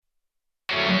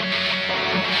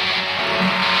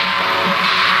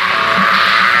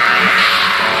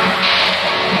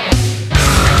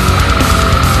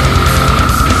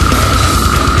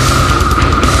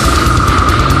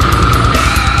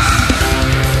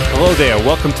Hello there.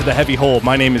 Welcome to the Heavy Hole.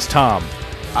 My name is Tom.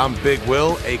 I'm Big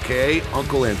Will, a.k.a.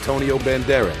 Uncle Antonio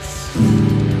Banderas.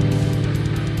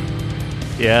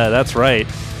 Yeah, that's right.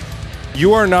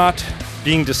 You are not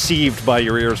being deceived by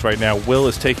your ears right now. Will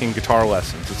is taking guitar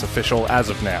lessons. It's official as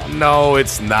of now. No,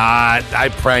 it's not. I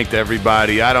pranked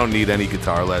everybody. I don't need any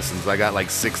guitar lessons. I got like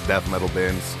 6 death metal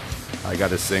bands I got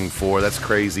to sing for. That's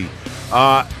crazy.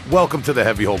 Welcome to the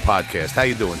Heavy Hole Podcast. How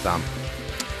you doing, Tom?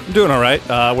 I'm doing all right.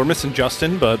 We're missing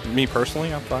Justin, but me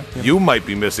personally, I'm fine. You might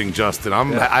be missing Justin. I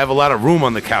have a lot of room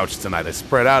on the couch tonight. I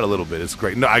spread out a little bit. It's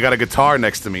great. No, I got a guitar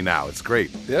next to me now. It's great.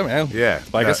 Yeah, man. Yeah.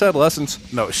 Like I said,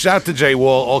 lessons. No, shout to Jay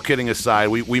Wall. All kidding aside,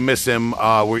 we miss him.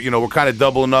 We're kind of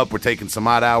doubling up. We're taking some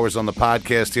odd hours on the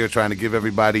podcast here, trying to give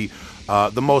everybody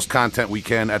the most content we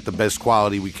can at the best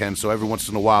quality we can. So every once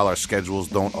in a while, our schedules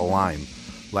don't align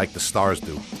like the stars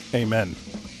do. Amen.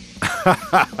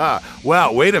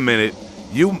 Well, wait a minute.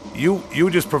 You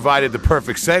just provided the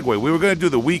perfect segue. We were going to do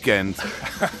the weekend,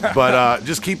 but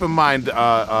just keep in mind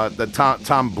that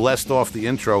Tom blessed off the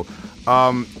intro.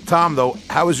 Tom, though,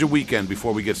 how was your weekend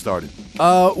before we get started?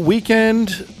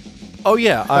 Weekend. Oh,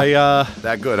 yeah.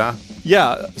 That good, huh?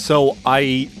 Yeah. So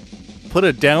I put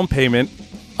a down payment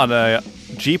on a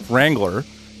Jeep Wrangler.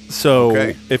 So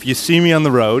If you see me on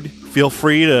the road, feel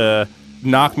free to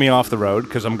knock me off the road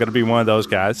because I'm going to be one of those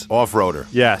guys. Off-roader.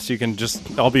 Yes,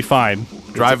 I'll be fine.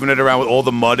 Driving it around with all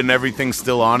the mud and everything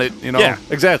still on it, you know? Yeah,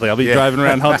 exactly. I'll be driving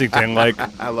around Huntington like...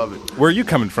 I love it. Where are you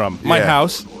coming from? My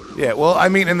house? Yeah, well, I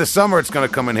mean, in the summer it's going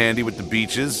to come in handy with the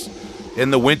beaches. In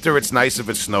the winter it's nice if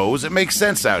it snows. It makes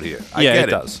sense out here. I get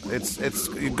it does. It's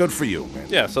good for you, man.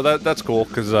 Yeah, so that's cool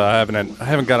because I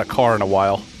haven't got a car in a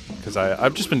while. Because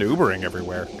I've just been Ubering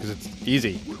everywhere because it's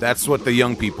easy. That's what the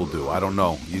young people do. I don't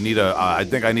know. You need I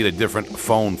think I need a different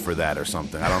phone for that or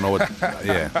something. I don't know what.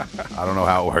 I don't know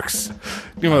how it works.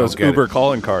 You know those Uber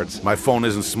calling cards. My phone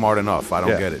isn't smart enough. I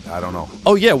don't get it. I don't know.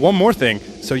 Oh yeah, one more thing.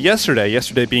 So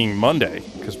yesterday being Monday,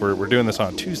 because we're doing this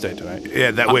on Tuesday tonight.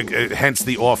 Yeah, hence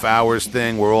the off hours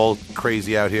thing. We're all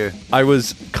crazy out here. I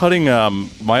was cutting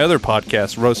my other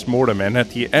podcast, Roast Mortem, and at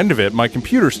the end of it, my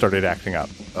computer started acting up.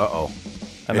 Uh-oh.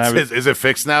 Is it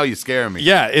fixed now? You're scaring me.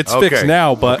 Yeah, it's fixed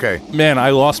now, but man,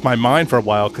 I lost my mind for a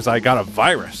while because I got a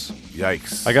virus.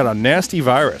 Yikes. I got a nasty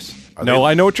virus. I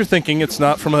know what you're thinking. It's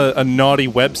not from a naughty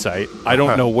website. I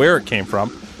don't know where it came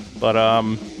from, but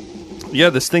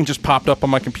this thing just popped up on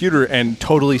my computer and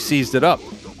totally seized it up.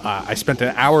 I spent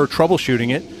an hour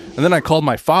troubleshooting it, and then I called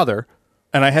my father,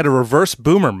 and I had a reverse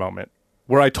boomer moment,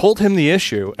 where I told him the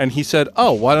issue, and he said,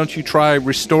 oh, why don't you try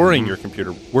restoring your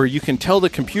computer, where you can tell the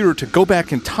computer to go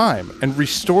back in time and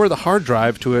restore the hard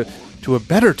drive to a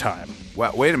better time.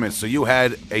 Well, wait a minute. So you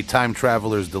had a time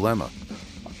traveler's dilemma.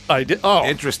 I did. Oh.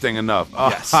 Interesting enough.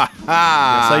 Yes. Yes,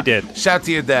 I did. Shout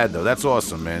to your dad, though. That's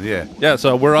awesome, man. Yeah. Yeah,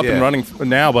 so we're up and running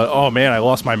now, but, oh, man, I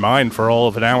lost my mind for all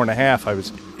of an hour and a half. I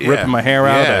was ripping my hair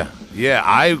out. Yeah,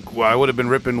 I would have been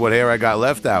ripping what hair I got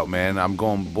left out, man. I'm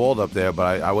going bald up there,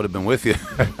 but I would have been with you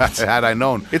had I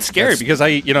known. It's scary because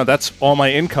that's all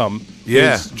my income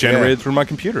is generated through my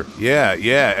computer. Yeah,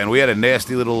 and we had a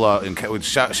nasty little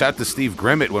shout to Steve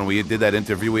Grimmett when we did that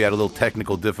interview. We had a little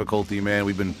technical difficulty, man.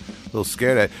 We've been a little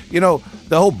scared at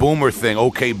the whole boomer thing.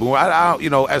 Okay, boomer.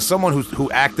 As someone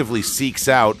who actively seeks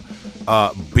out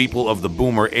people of the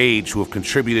boomer age who have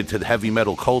contributed to the heavy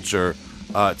metal culture.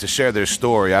 To share their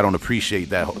story, I don't appreciate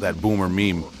that boomer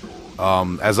meme.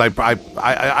 As I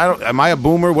don't. Am I a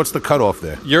boomer? What's the cutoff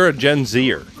there? You're a Gen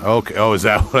Zer. Okay. Oh, is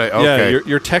that what? Okay. Yeah,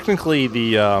 you're technically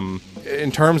the.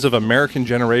 In terms of American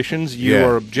generations, you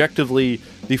are objectively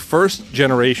the first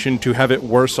generation to have it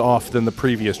worse off than the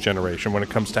previous generation when it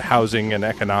comes to housing and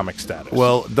economic status.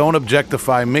 Well, don't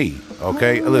objectify me,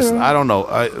 okay? Listen, I don't know.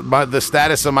 The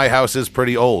status of my house is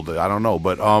pretty old. I don't know,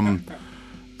 but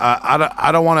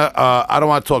I don't want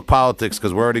to talk politics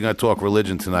because we're already going to talk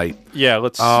religion tonight. Yeah, we'll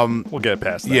get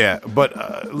past that. Yeah,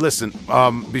 but listen,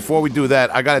 before we do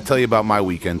that, I got to tell you about my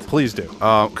weekend. Please do.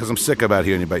 Because I'm sick about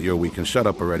hearing about your weekend. Shut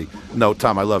up already. No,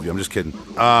 Tom, I love you. I'm just kidding.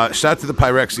 Shout out to the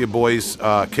Pyrexia boys,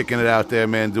 kicking it out there,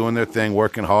 man, doing their thing,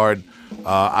 working hard.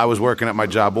 I was working at my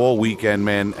job all weekend,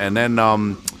 man, and then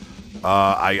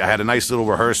I had a nice little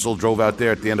rehearsal, drove out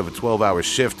there at the end of a 12-hour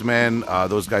shift, man.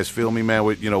 Those guys feel me, man.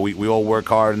 We all work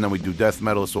hard, and then we do death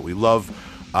metal. It's what we love.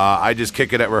 I just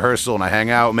kick it at rehearsal, and I hang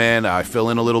out, man. I fill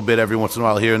in a little bit every once in a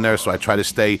while here and there, so I try to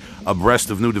stay abreast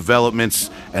of new developments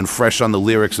and fresh on the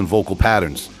lyrics and vocal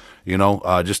patterns.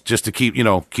 Just to keep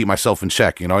myself in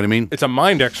check. You know what I mean? It's a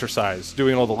mind exercise,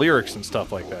 doing all the lyrics and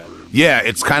stuff like that. Yeah,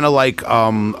 it's kind of like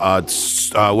what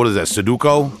is that,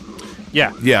 Sudoku?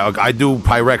 Yeah. I do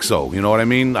Pyrexo. You know what I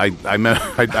mean?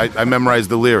 I memorize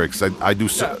the lyrics. I do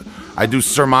I do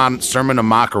Sermon of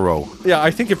Macaro. Yeah,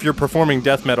 I think if you're performing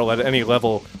death metal at any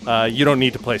level, you don't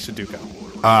need to play Sudoku.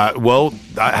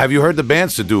 Have you heard the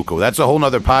band Sudoku? That's a whole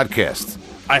nother podcast.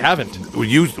 I haven't.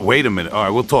 Wait a minute. All right,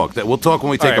 we'll talk. We'll talk when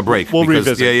we take a break. We'll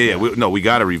revisit. Yeah. We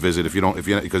got to revisit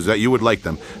because you would like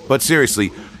them. But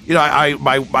seriously,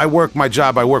 I work my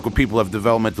job. I work with people who have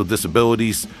developmental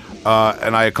disabilities,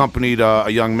 and I accompanied a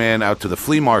young man out to the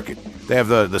flea market. They have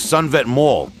the Sunvet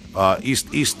Mall,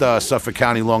 East Suffolk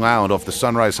County, Long Island, off the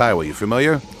Sunrise Highway. You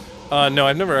familiar? No,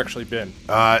 I've never actually been.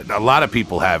 A lot of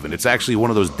people haven't. It's actually one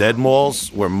of those dead malls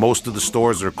where most of the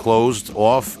stores are closed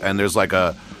off, and there's like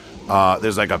a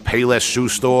Payless shoe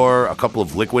store, a couple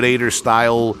of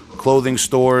Liquidator-style clothing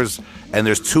stores, and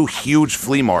there's 2 huge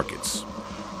flea markets.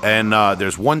 And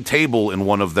there's one table in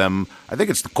one of them. I think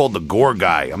it's called the Gore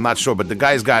Guy. I'm not sure, but the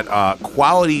guy's got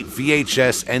quality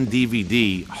VHS and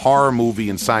DVD horror movie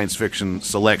and science fiction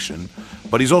selection.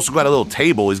 But he's also got a little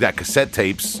table. He's got cassette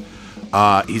tapes.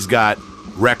 He's got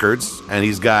records, and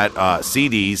he's got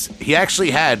CDs. He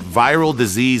actually had Viral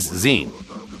Disease Zine.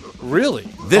 Really?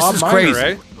 This is crazy.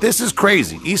 Right? This is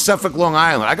crazy. East Suffolk, Long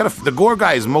Island. The Gore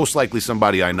Guy is most likely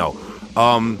somebody I know.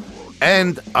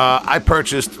 And I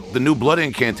purchased the new Blood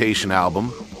Incantation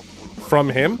album. From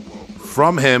him?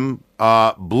 From him,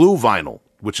 blue vinyl,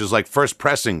 which is like first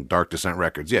pressing Dark Descent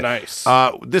Records. Yeah. Nice.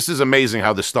 This is amazing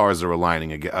how the stars are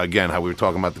aligning. Again, how we were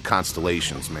talking about the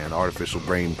constellations, man. Artificial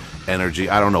brain energy.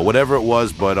 I don't know. Whatever it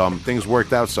was, but things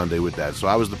worked out Sunday with that. So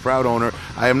I was the proud owner.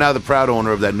 I am now the proud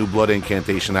owner of that new Blood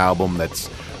Incantation album that's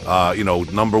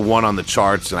 #1 on the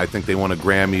charts, and I think they won a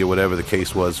Grammy or whatever the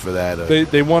case was for that.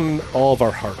 They won all of our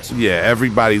hearts. Yeah,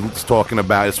 everybody's talking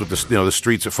about it. It's with the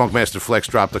streets of Funkmaster Flex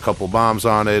dropped a couple bombs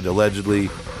on it, allegedly.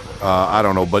 I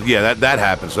don't know, but yeah, that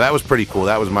happened. So that was pretty cool.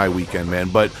 That was my weekend, man.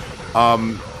 But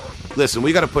listen,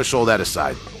 we got to push all that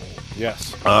aside.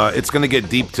 Yes. It's going to get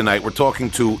deep tonight. We're talking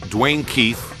to Duane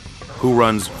Keith, who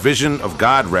runs Vision of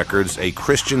God Records, a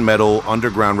Christian metal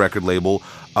underground record label,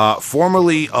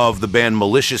 formerly of the band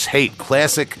Malicious Hate,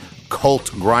 classic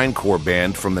cult grindcore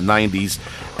band from the 90s.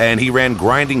 And he ran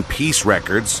Grinding Peace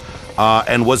Records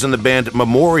and was in the band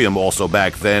Memoriam also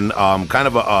back then, kind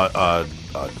of a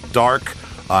dark,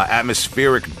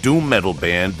 atmospheric doom metal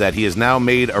band that he has now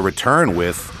made a return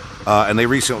with. And they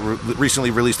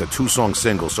recently released a 2-song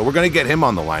single. So we're going to get him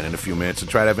on the line in a few minutes and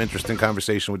try to have an interesting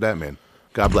conversation with that man.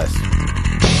 God bless.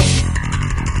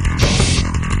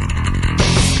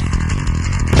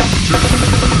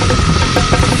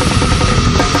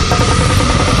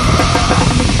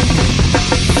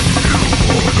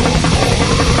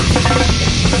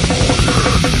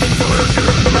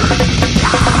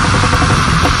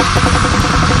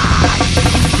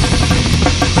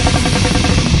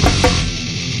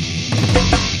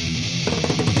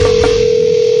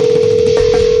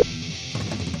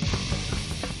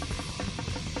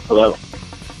 Hello.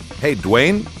 Hey,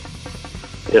 Duane.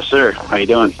 Yes, sir. How you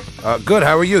doing? Good.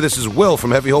 How are you? This is Will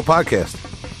from Heavy Hole Podcast.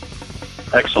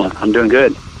 Excellent. I'm doing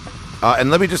good.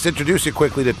 And let me just introduce you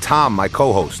quickly to Tom, my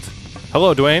co-host.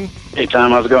 Hello, Duane. Hey,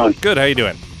 Tom. How's it going? Good. How you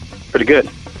doing? Pretty good.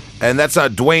 And that's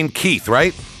Duane Keith,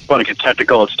 right? Want to get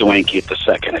technical? It's Duane Keith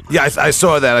II. Yeah, I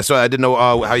saw that. I didn't know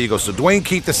how you go. So Duane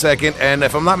Keith II, and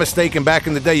if I'm not mistaken, back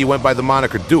in the day, you went by the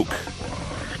moniker Duke.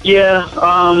 Yeah.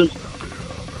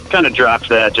 Kind of dropped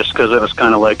that just because it was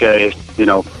kind of like a,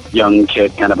 young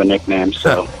kid kind of a nickname.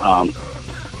 So,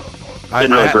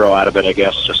 didn't really grow out of it, I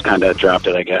guess. Just kind of dropped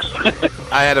it, I guess.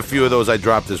 I had a few of those I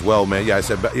dropped as well, man. Yeah, I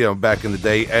said, back in the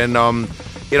day. And,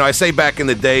 I say back in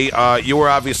the day, you were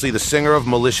obviously the singer of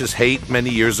Malicious Hate many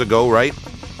years ago, right?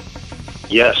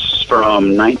 Yes,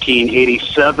 from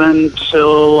 1987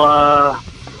 till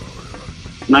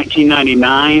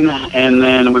 1999. And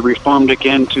then we reformed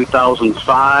again in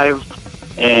 2005.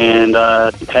 And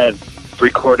had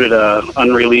recorded a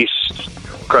unreleased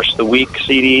Crush the Week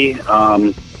CD,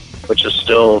 which is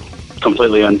still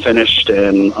completely unfinished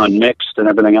and unmixed and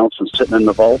everything else and sitting in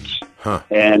the vaults. Huh.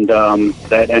 And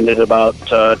that ended about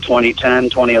 2010,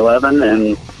 2011,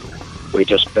 and we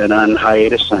just been on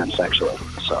hiatus since, actually.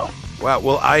 So. Wow.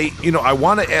 Well, I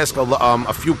want to ask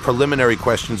a few preliminary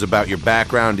questions about your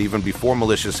background, even before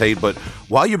Malicious Hate. But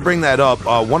while you bring that up,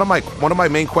 one of my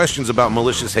main questions about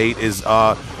Malicious Hate is,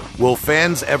 will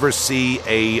fans ever see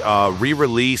a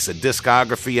re-release, a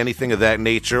discography, anything of that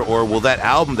nature, or will that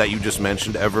album that you just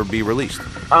mentioned ever be released?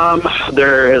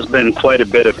 There has been quite a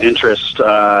bit of interest.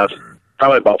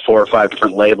 Probably about 4 or 5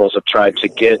 different labels have tried to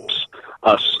get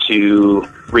us to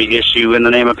reissue In the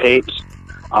Name of Hate.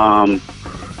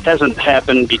 Hasn't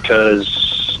happened because,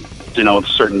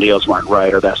 certain deals weren't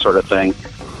right or that sort of thing.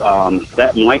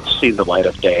 That might see the light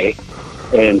of day.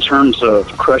 In terms of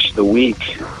Crush the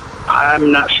Week,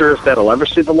 I'm not sure if that'll ever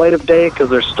see the light of day because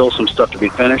there's still some stuff to be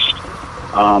finished.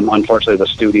 Unfortunately, the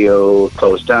studio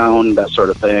closed down, that sort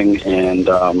of thing, and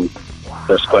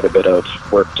there's quite a bit of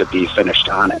work to be finished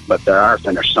on it. But there are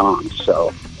finished songs,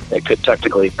 so it could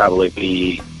technically probably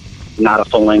be not a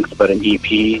full length, but an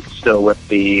EP still with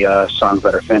the songs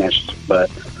that are finished, but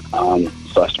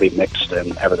still has to be mixed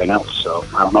and everything else. So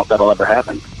I don't know if that'll ever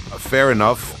happen. Fair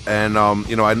enough. And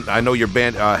I know your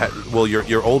band,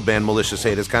 your old band Malicious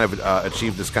Hate has kind of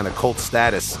achieved this kind of cult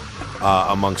status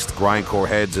amongst grindcore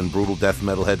heads and brutal death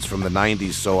metal heads from the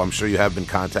 90s. So I'm sure you have been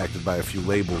contacted by a few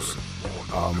labels.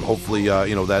 Hopefully,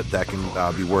 that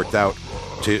can be worked out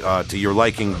to your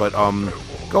liking. But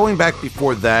going back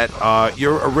before that,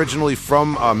 you're originally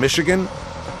from Michigan?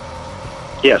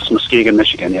 Yes, Muskegon,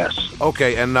 Michigan, yes.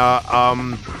 Okay, and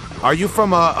are you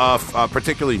from a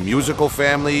particularly musical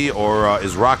family, or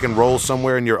is rock and roll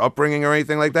somewhere in your upbringing or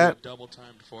anything like that?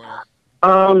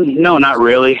 No, not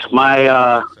really.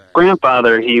 My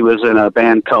grandfather, he was in a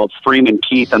band called Freeman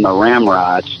Keith and the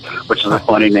Ramrods, which is a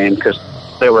funny name because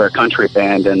they were a country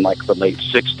band in like the late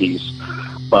 60s.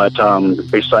 But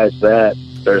besides that,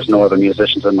 there's no other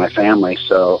musicians in my family,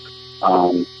 so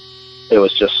it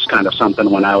was just kind of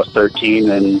something when I was 13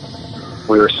 and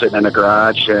we were sitting in a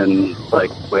garage and like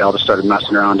we all just started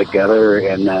messing around together,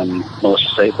 and then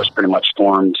Malicious Hate was pretty much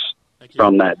formed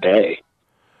from that day.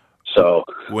 So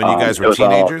when you guys were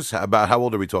teenagers, about how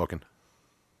old are we talking?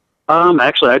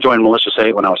 Actually, I joined Malicious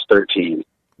Hate when I was 13.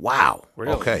 Wow.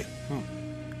 Really? Okay.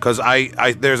 Because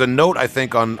I there's a note I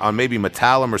think on maybe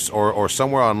Metallum or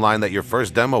somewhere online that your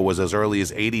first demo was as early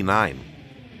as '89.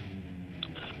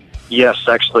 Yes,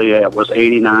 actually, it was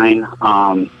 '89.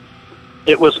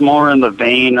 It was more in the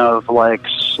vein of like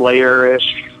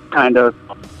Slayer-ish, kind of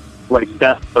like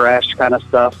death thrash kind of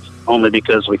stuff, only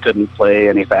because we couldn't play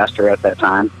any faster at that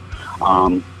time.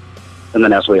 And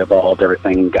then as we evolved,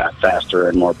 everything got faster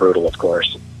and more brutal, of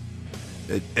course.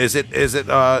 Is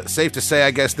it safe to say,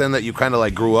 I guess, then, that you kind of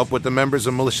like grew up with the members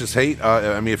of Malicious Hate?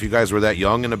 I mean, if you guys were that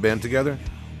young in a band together?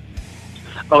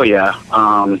 Oh, yeah.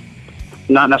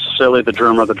 Not necessarily the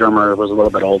drummer. The drummer was a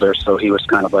little bit older, so he was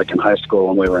kind of like in high school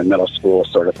when we were in middle school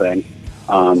sort of thing.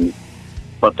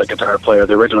 But the guitar player,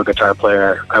 the original guitar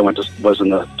player, was in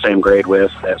the same grade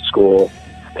with at school.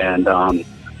 And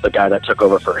the guy that took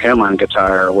over for him on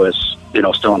guitar was,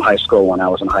 still in high school when I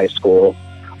was in high school.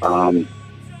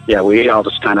 Yeah, we all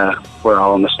just kind of were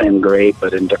all in the same grade,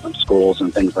 but in different schools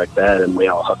and things like that. And we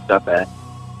all hooked up at,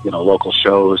 local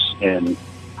shows. And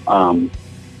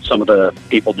some of the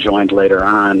people joined later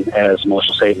on as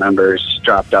Malicious Hate members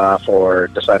dropped off or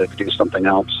decided to do something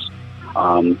else.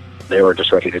 They were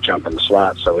just ready to jump in the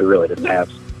slot, so we really didn't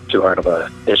have too hard of a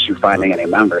issue finding any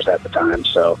members at the time.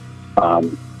 So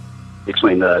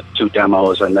between the two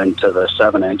demos and then to the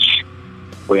 7-inch,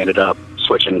 we ended up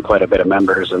switching quite a bit of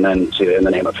members, and then to In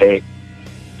the Name of Hate,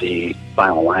 the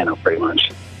final lineup pretty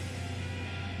much.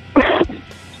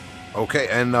 Okay,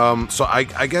 and so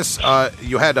I guess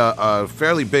you had a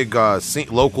fairly big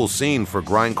local scene for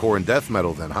grindcore and death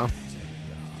metal then, huh?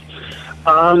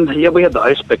 Yeah, we had the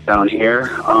Ice Pick down here.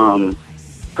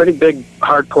 Pretty big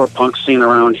hardcore punk scene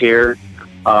around here.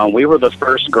 We were the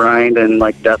first grind and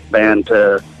like death band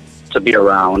to be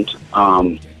around.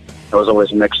 There was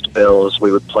always mixed bills.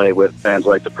 We would play with bands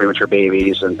like the Premature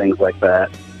Babies and things like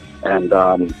that. And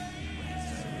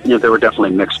there were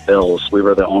definitely mixed bills. We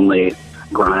were the only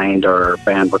grind or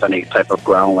band with any type of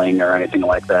growling or anything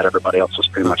like that. Everybody else was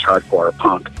pretty much hardcore or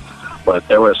punk. But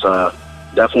there was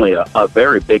definitely a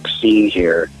very big scene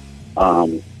here.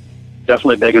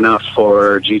 Definitely big enough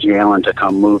for G.G. Allen to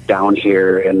come move down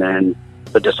here, and then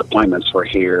the Disappointments were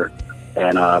here.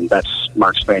 And that's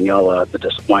Mark Spagnola, the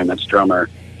Disappointments drummer.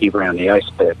 He ran the Ice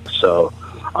Pick. So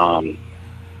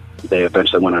they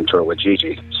eventually went on tour with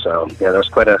Gigi. So yeah, there's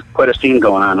quite a scene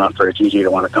going on for Gigi to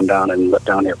want to come down and live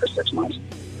down here for 6 months.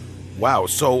 Wow.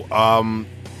 So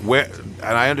where?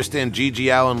 And I understand Gigi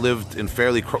Allen lived in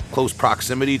fairly close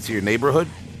proximity to your neighborhood.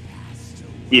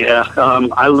 Yeah,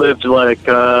 I lived like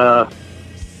I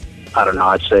don't know,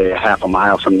 I'd say half a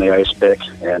mile from the Ice Pick,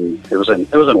 and it was in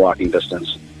walking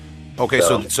distance. Okay,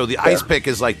 so the Ice Pick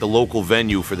is like the local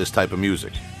venue for this type of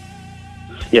music.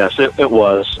 Yes, it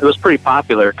was. It was pretty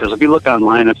popular because if you look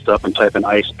online and stuff and type in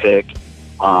Ice Pick,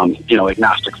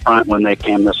 Agnostic Front, when they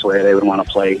came this way, they would want to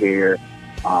play here.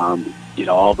 All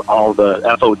the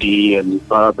FOD and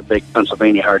the big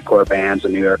Pennsylvania hardcore bands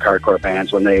and New York hardcore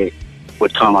bands, when they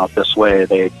would come out this way,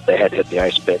 they had to hit the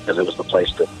Ice Pick because it was the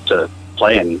place to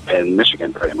play in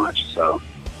Michigan, pretty much. So.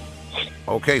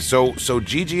 Okay, so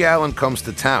G.G. Allen comes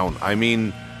to town. I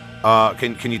mean,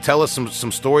 can you tell us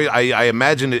some story? I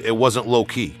imagine it wasn't low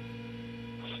key.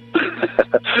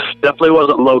 Definitely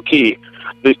wasn't low key.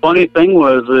 The funny thing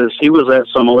is he was at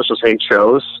some Malicious Hate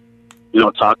shows,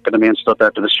 talking to me and stuff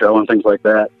after the show and things like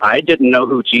that. I didn't know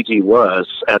who Gigi was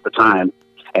at the time.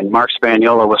 And Mark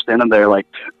Spagnola was standing there, like,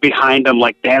 behind him,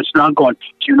 like, dancing around, going,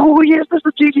 "Do you know who he is? This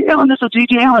is Gigi Allen. This is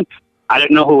Gigi Allen." I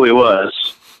didn't know who he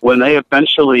was. When they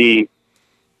eventually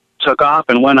took off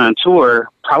and went on tour,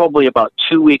 probably about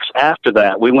 2 weeks after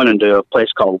that, we went into a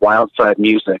place called Wildside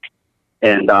Music.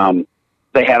 And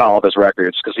they had all of his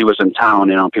records because he was in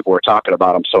town, people were talking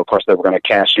about him. So, of course, they were going to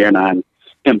cash in on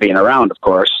him being around, of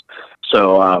course.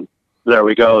 So, there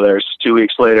we go. There's 2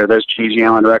 weeks later, there's Gigi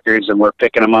Allen records, and we're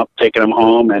picking them up, taking them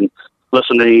home, and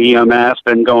listening to the EMF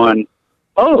and going,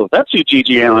 "Oh, that's who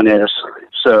Gigi Allen is."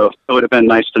 So it would have been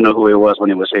nice to know who he was when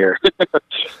he was here.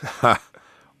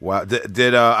 Wow. Did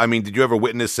you ever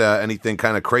witness anything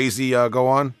kind of crazy go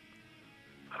on?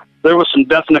 There was some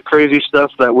definite crazy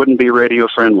stuff that wouldn't be radio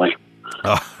friendly.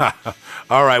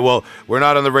 All right. Well, we're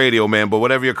not on the radio, man, but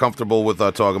whatever you're comfortable with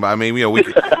talking about. I mean,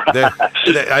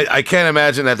 I can't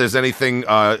imagine that there's anything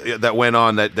that went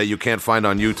on that you can't find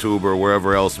on YouTube or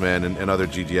wherever else, man, and other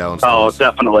Gigi Allen stories. Oh,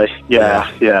 definitely. Yeah,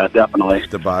 definitely.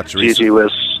 Debauchery.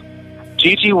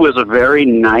 Gigi was a very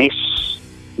nice,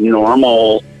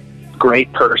 normal,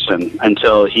 great person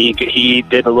until he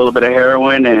did a little bit of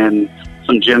heroin and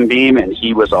some Jim Beam, and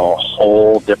he was a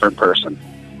whole different person.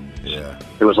 Yeah.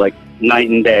 It was like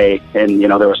night and day, and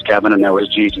there was Kevin and there was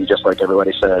Gigi, just like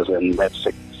everybody says, and as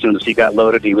soon as he got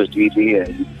loaded, he was Gigi,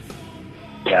 and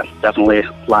yeah, definitely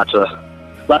lots of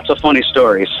funny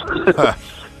stories.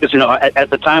 Because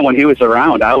at the time when he was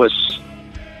around, I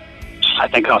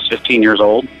think I was 15 years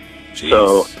old. Jeez.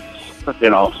 So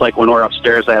like when we're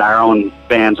upstairs at our own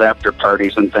band's after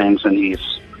parties and things, and he's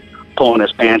pulling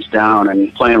his pants down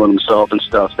and playing with himself and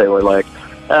stuff, they were like,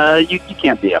 you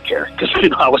can't be up here, because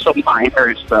I was a minor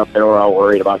and stuff. They were all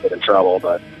worried about getting in trouble,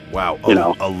 but wow,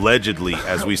 allegedly,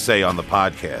 as we say on the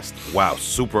podcast. Wow,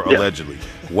 super allegedly.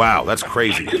 Wow, that's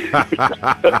crazy. Well,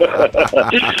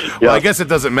 I guess it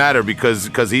doesn't matter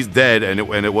because he's dead and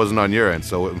it wasn't on your end.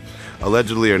 So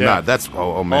allegedly or not, that's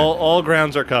oh man. All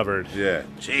grounds are covered. Yeah.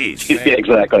 Jeez. Yeah,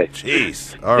 exactly.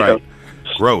 Jeez. All right.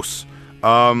 Gross.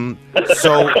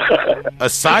 So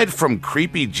aside from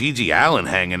creepy Gigi Allen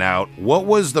hanging out, what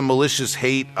was the Malicious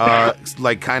Hate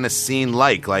like kind of scene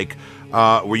like? Like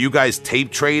were you guys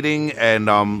tape trading and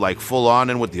like full on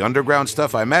in with the underground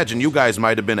stuff? I imagine you guys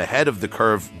might have been ahead of the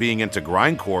curve being into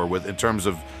grindcore in terms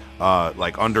of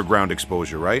like underground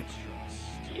exposure, right?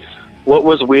 What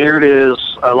was weird is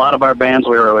a lot of our bands,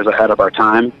 we were always ahead of our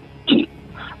time.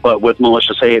 But with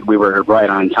Malicious Hate, we were right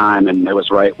on time, and it was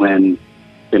right when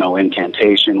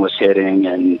Incantation was hitting,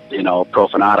 and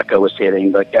Profanatica was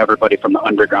hitting. Like everybody from the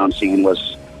underground scene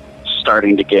was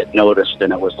starting to get noticed,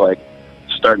 and it was like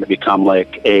starting to become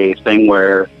like a thing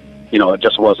where it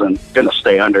just wasn't going to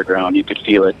stay underground. You could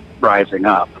feel it rising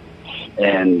up,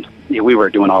 and we were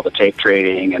doing all the tape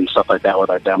trading and stuff like that with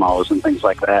our demos and things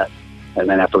like that. And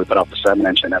then after we put out the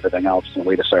 7-inch and everything else, and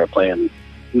we just started playing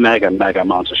mega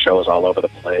amounts of shows all over the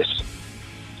place.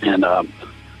 And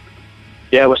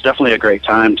yeah, it was definitely a great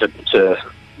time to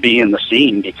be in the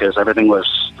scene, because everything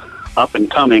was up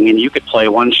and coming, and you could play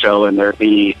one show and there'd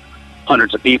be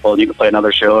hundreds of people, and you could play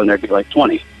another show and there'd be like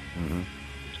 20.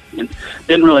 Mm-hmm. It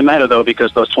didn't really matter, though,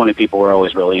 because those 20 people were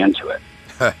always really into it.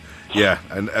 Yeah,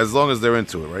 and as long as they're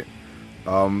into it, right?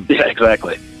 Yeah,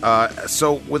 exactly.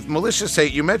 So with Malicious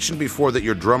Hate, you mentioned before that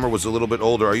your drummer was a little bit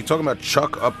older. Are you talking about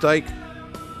Chuck Updike?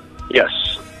 Yes.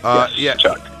 Yeah,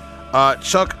 Chuck.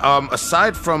 Chuck,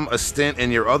 aside from a stint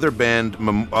in your other band,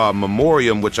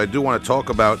 Memoriam, which I do want to talk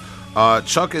about,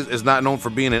 Chuck is not known for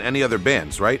being in any other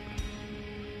bands, right?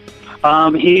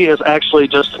 He is actually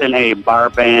just in a bar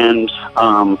band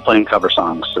playing cover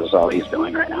songs is all he's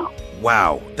doing right now.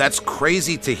 Wow, that's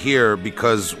crazy to hear,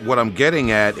 because what I'm getting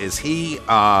at is he,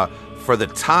 for the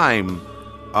time,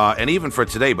 and even for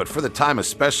today, but for the time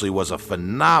especially, was a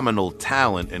phenomenal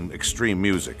talent in extreme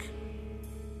music.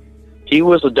 He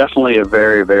was definitely a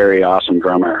very, very awesome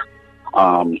drummer.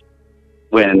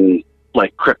 When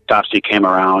like Cryptopsy came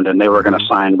around and they were going to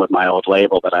sign with my old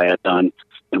label that I had done,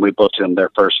 and we booked them their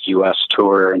first U.S.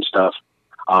 tour and stuff.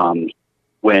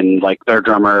 When like their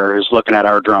drummer is looking at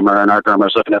our drummer and our drummer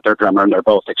is looking at their drummer, and they're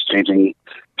both exchanging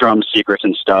drum secrets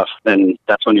and stuff, then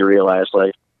that's when you realize,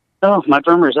 like, oh, my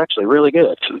drummer is actually really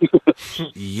good.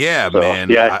 Yeah, so,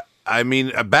 man. Yeah. I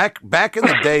mean, back in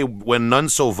the day when None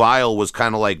So Vile was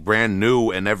kind of like brand new,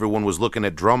 and everyone was looking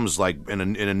at drums like in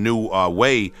a new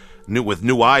way, with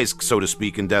new eyes, so to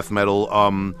speak, in death metal.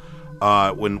 When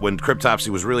Cryptopsy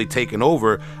was really taking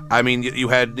over, I mean, you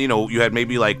had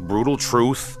maybe like Brutal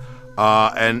Truth,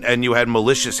 and you had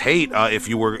Malicious Hate, if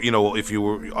you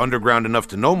were underground enough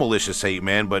to know Malicious Hate,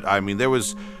 man. But I mean, there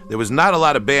was not a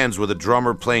lot of bands with a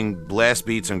drummer playing blast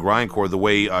beats and grindcore the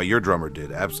way your drummer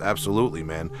did. Absolutely,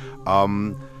 man.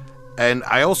 And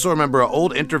I also remember an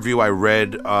old interview I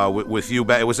read with you.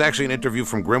 It was actually an interview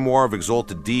from Grimoire of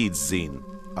Exalted Deeds zine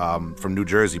from New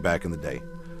Jersey back in the day.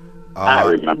 I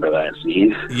remember that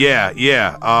zine. Yeah. You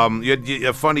had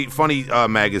a funny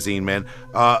magazine, man.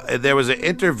 There was an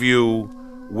interview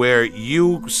where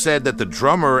you said that the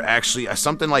drummer actually,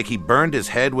 something like he burned his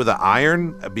head with an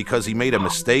iron because he made a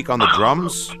mistake on the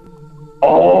drums.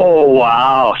 Oh,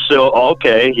 wow. So,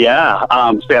 okay, yeah. See,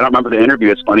 I don't remember the interview.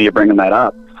 It's funny you're bringing that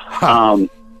up.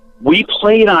 We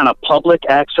played on a public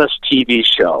access TV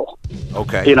show.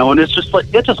 Okay. And it's just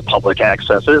public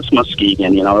access. It's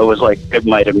Muskegon, it was like, it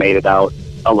might have made it out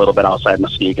a little bit outside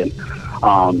Muskegon.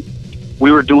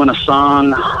 We were doing a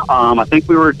song, I think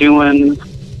we were doing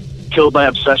Killed by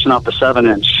Obsession off the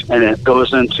 7-inch, and it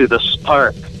goes into this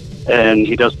part, and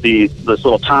he does this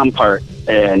little tom part,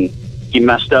 and he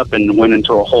messed up and went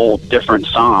into a whole different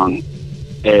song.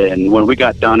 And when we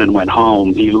got done and went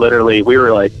home, we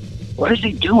were like, what is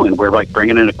he doing? We're like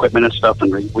bringing in equipment and stuff,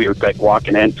 and we were like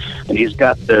walking in, and he's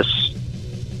got this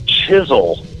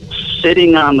chisel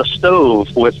sitting on the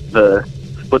stove with the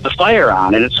fire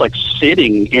on, and it's like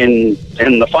sitting in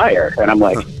the fire. And I'm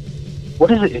like,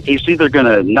 what is it? He's either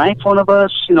gonna knife one of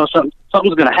us,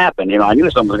 something's gonna happen. I knew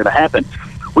something was gonna happen.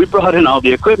 We brought in all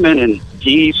the equipment, and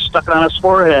he stuck it on his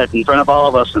forehead in front of all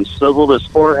of us and sizzled his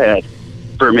forehead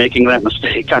for making that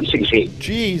mistake on TV.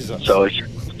 Jesus. So,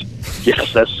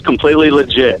 yes, that's completely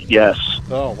legit. Yes.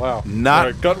 Oh wow.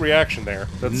 Not gut reaction there.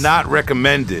 That's not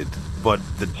recommended, but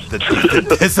the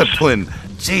discipline.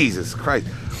 Jesus Christ.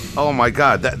 Oh my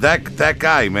God. That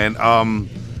guy, man.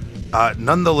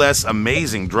 Nonetheless,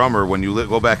 amazing drummer when you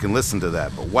go back and listen to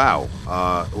that. But wow.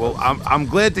 Well, I'm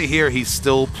glad to hear he's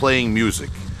still playing music,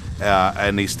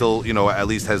 and he still, at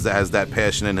least has that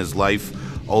passion in his life.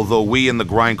 Although we in the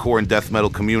grindcore and death metal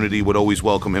community would always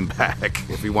welcome him back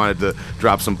if he wanted to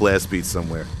drop some blast beats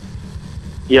somewhere.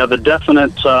 Yeah, the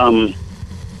definite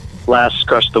last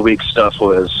Crush the Week stuff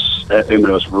was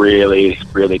really,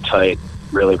 really tight,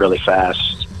 really, really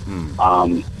fast.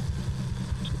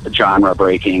 Genre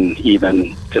breaking,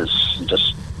 even, because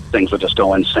just things would just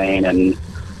go insane, and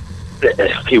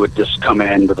he would just come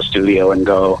in to the studio and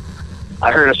go,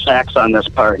 I heard a sax on this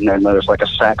part, and then there's like a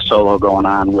sax solo going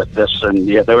on with this, and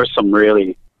yeah, there were some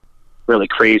really, really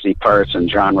crazy parts and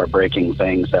genre-breaking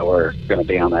things that were going to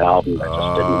be on that album that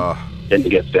just didn't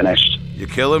get finished. You're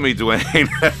killing me, Duane.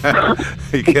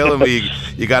 You're killing me.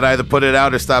 You got to either put it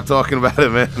out or stop talking about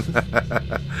it, man.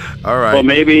 All right. Well,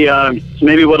 maybe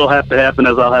what'll have to happen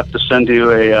is I'll have to send you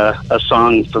a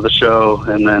song for the show,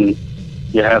 and then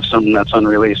you have something that's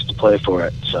unreleased to play for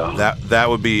it. So that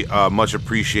would be much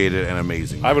appreciated and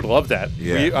amazing. I would love that.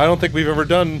 Yeah. I don't think we've ever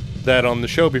done that on the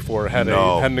show before. Had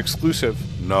an exclusive.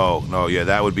 No, yeah,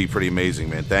 that would be pretty amazing,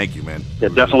 man. Thank you, man. Yeah,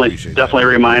 definitely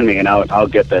remind me, and I'll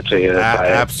get that to you.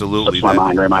 Absolutely, slips my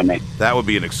mind. Remind me. That would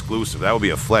be an exclusive. That would be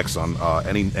a flex on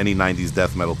any '90s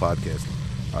death metal podcast.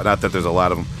 Not that there's a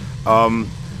lot of them.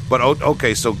 But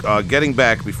okay, so getting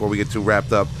back before we get too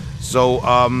wrapped up. So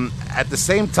at the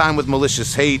same time with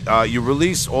Malicious Hate, you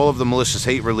release all of the Malicious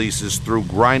Hate releases through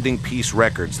Grinding Peace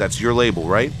Records. That's your label,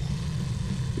 right?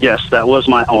 Yes, that was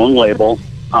my own label.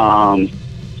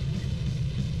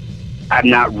 I'm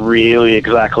not really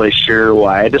exactly sure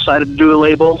why I decided to do a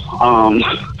label.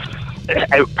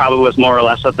 It probably was more or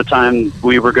less at the time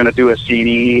we were going to do a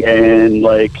CD, and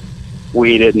like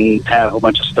we didn't have a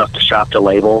bunch of stuff to shop to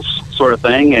labels, sort of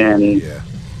thing, and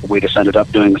we just ended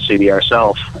up doing the CD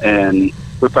ourselves, and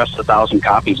we pressed 1,000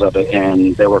 copies of it,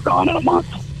 and they were gone in a month.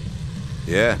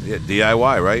 Yeah,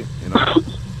 DIY, right?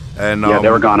 And yeah, they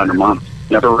were gone in a month.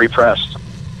 Never repressed.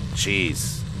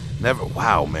 Jeez, never.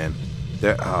 Wow, man.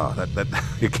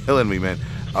 You're killing me, man.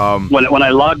 When I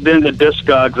logged into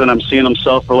Discogs and I'm seeing them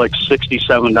sell for like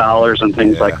 $67 and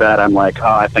things like that, I'm like,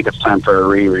 I think it's time for a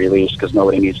re-release because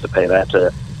nobody needs to pay that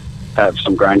to have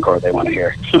some grindcore they want to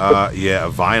hear. Yeah,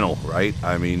 vinyl, right?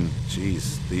 I mean,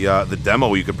 jeez, the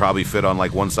demo you could probably fit on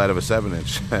like one side of a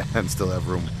 7-inch and still have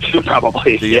room.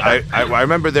 Probably. I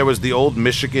remember there was the old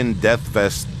Michigan Death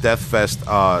Fest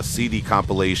CD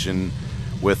compilation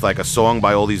with like a song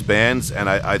by all these bands, and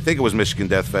I think it was Michigan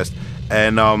Death Fest,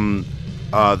 and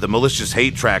the Malicious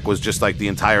Hate track was just like the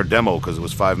entire demo because it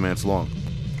was 5 minutes long.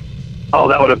 Oh,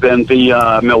 that would have been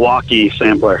the Milwaukee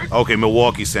sampler. Okay,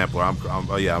 Milwaukee sampler.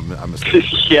 I'm mistaken.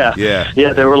 Yeah.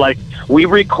 They were like, we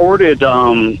recorded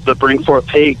the Bring Forth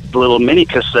Hate little mini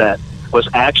cassette was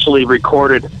actually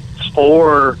recorded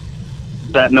for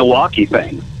that Milwaukee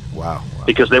thing. Wow.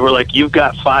 Because they were like, you've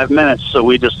got 5 minutes, so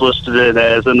we just listed it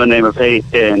as In the Name of Hate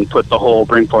and put the whole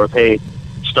Bring Forth Hate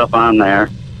stuff on there,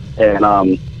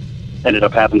 and ended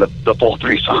up having the full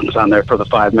 3 songs on there for the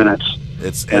 5 minutes.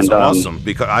 It's awesome,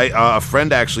 because a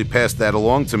friend actually passed that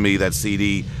along to me, that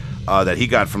CD that he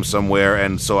got from somewhere,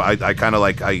 and so I kind of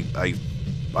like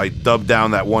I dubbed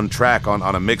down that one track on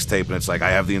a mixtape, and it's like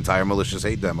I have the entire Malicious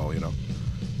Hate demo.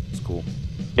 It's cool.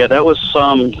 Yeah, that was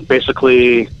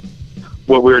basically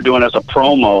what we were doing as a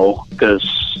promo, because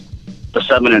the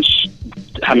 7-inch,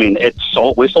 I mean,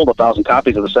 we sold 1,000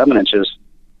 copies of the 7 inches,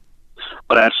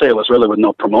 but I'd say it was really with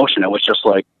no promotion. It was just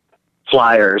like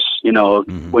flyers,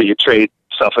 where you trade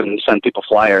stuff and send people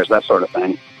flyers, that sort of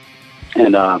thing.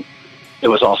 And it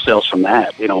was all sales from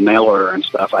that, mail order and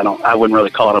stuff. I wouldn't really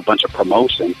call it a bunch of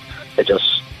promotion. It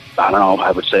just, I don't know,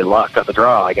 I would say luck of the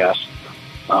draw, I guess.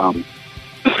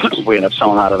 We ended up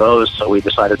selling out of those, so we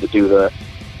decided to do the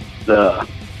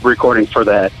recording for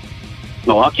that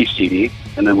Milwaukee CD,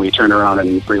 and then we turned around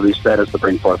and released that as the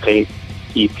Bring Forth Hate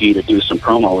EP to do some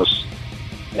promos.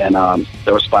 And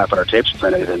there was 500 tapes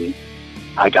printed, and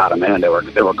I got them in. They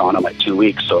were gone in like 2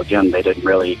 weeks. So again, they didn't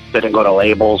go to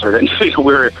labels or didn't. We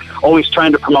were always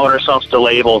trying to promote ourselves to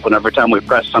labels, and every time we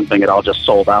pressed something, it all just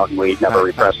sold out, and we never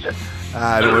repressed it.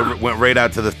 It went right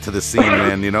out to the scene,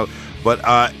 man. But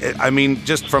I mean,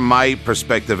 just from my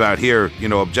perspective out here,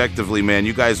 objectively, man,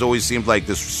 you guys always seemed like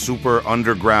this super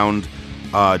underground,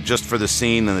 just for the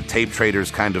scene and the tape traders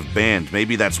kind of band.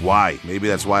 Maybe that's why.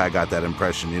 I got that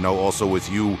impression. Also with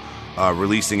you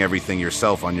releasing everything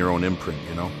yourself on your own imprint.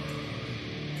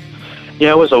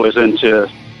 Yeah, I was always into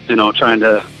trying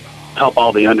to help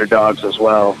all the underdogs as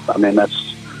well. I mean,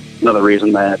 that's another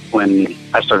reason that when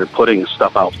I started putting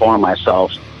stuff out for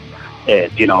myself,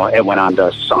 it went on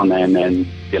to Summon and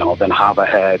then Hava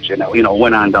Hedge,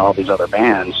 went on to all these other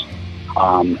bands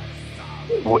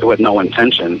with no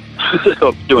intention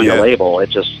of doing a label.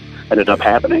 It just ended up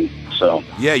happening. So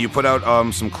yeah, you put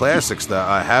out some classics. The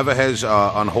Hava Hedge,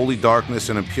 Unholy Darkness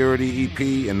and Impurity EP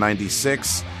in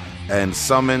 '96, and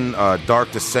Summon,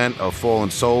 Dark Descent of Fallen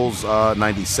Souls,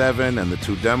 '97, and the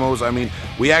 2 demos. I mean,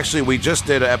 we just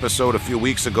did an episode a few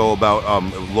weeks ago about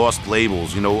lost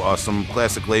labels, some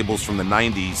classic labels from the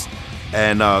 '90s,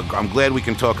 and I'm glad we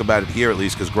can talk about it here at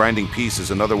least, because Grinding Peace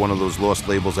is another one of those lost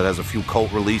labels that has a few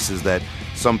cult releases that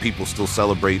some people still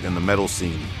celebrate in the metal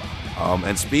scene.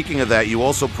 And speaking of that, you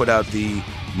also put out the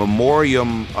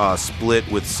Memoriam split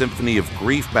with Symphony of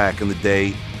Grief back in the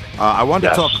day. I wanted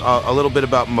to talk a little bit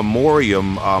about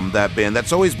Memoriam, that band.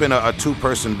 That's always been a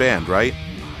 2-person band, right?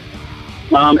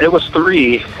 It was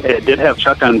 3. It did have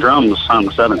Chuck on drums on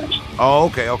the 7-inch. Oh,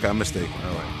 okay, I'm mistaken.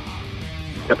 All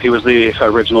right. Yep, he was the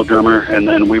original drummer, and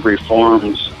then we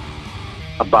reformed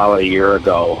about a year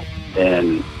ago,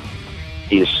 and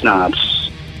he's not,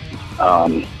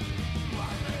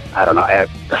 I don't know,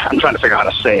 I'm trying to figure out how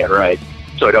to say it right,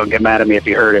 so don't get mad at me if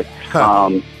you heard it.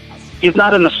 He's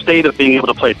not in the state of being able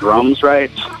to play drums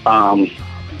right.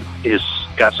 He's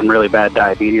got some really bad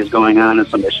diabetes going on and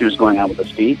some issues going on with his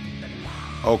feet.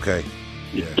 Okay.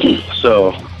 Yeah.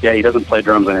 So, yeah, he doesn't play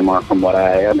drums anymore from what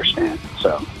I understand.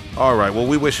 So. All right. Well,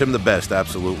 we wish him the best.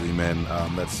 Absolutely, man.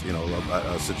 That's,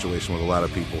 a situation with a lot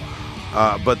of people.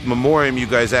 But Memoriam, you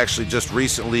guys actually just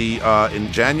recently,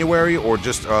 in January or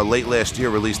just late last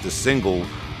year, released a single,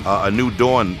 a New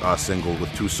Dawn single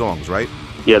with 2 songs, right?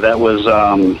 Yeah, that was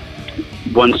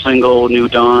one single, New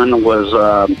Dawn,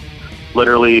 was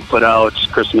literally put out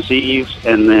Christmas Eve,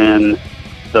 and then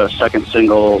the second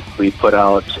single we put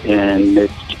out in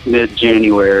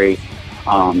mid-January,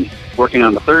 working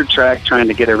on the 3rd track, trying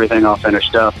to get everything all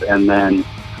finished up, and then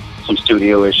some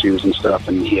studio issues and stuff,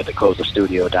 and he had to close the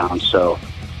studio down, so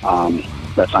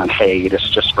that's on hiatus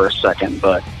just for a second,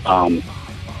 but as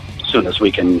soon as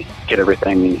we can get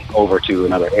everything over to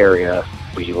another area,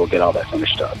 we will get all that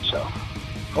finished up. So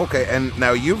okay. And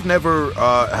now you've never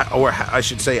or I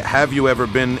should say, have you ever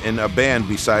been in a band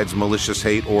besides Malicious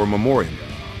Hate or Memoriam?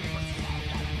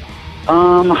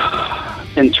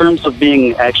 In terms of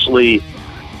being actually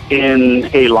in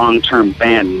a long-term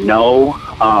band, no.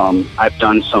 I've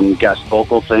done some guest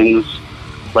vocal things,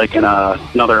 like in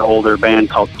another older band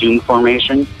called Doom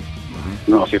Formation. I don't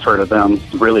know if you've heard of them.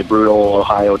 Really brutal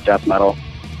Ohio death metal.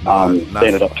 They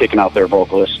ended up kicking out their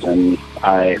vocalist, and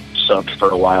I subbed for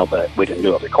a while, but we didn't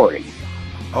do a recording.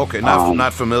 Okay,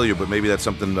 not familiar, but maybe that's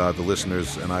something the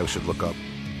listeners and I should look up.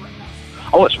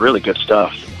 Oh, it's really good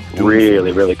stuff.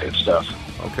 Really, really good stuff.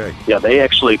 Okay. Yeah, they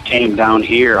actually came down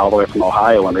here all the way from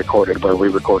Ohio and recorded where we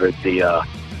recorded the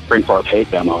Bring Forth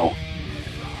Hate demo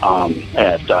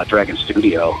at Dragon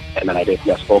Studio, and then I did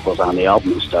guest vocals on the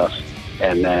album and stuff.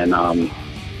 And then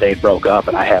they broke up,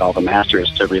 and I had all the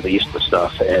masters to release the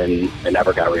stuff, and it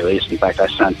never got released. In fact, I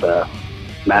sent the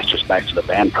masters back to the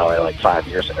band probably like 5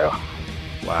 years ago.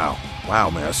 Wow,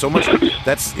 man. So much.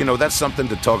 That's something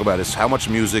to talk about, is how much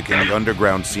music in the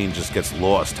underground scene just gets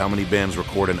lost. How many bands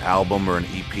record an album or an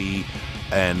EP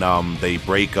and they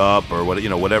break up or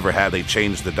whatever, how they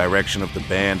change the direction of the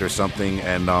band or something,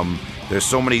 and there's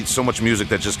so much music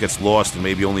that just gets lost, and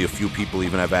maybe only a few people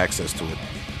even have access to it.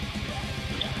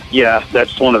 Yeah,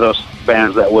 that's one of those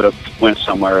bands that would have went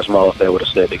somewhere as well if they would have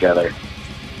stayed together.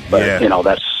 But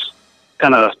that's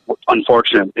kind of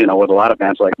unfortunate. With a lot of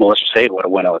bands like Malicious would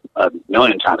have went a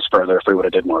million times further if we would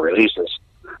have did more releases.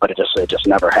 But it just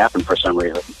never happened for some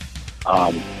reason.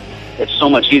 It's so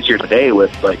much easier today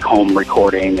with like home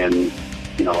recording and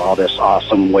all this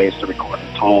awesome ways to record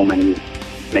at home and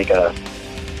make a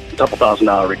couple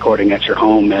 $1,000 recording at your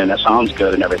home, and it sounds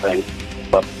good and everything.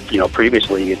 But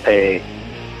previously you'd pay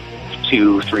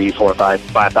 $2,000, $3,000, $4,000,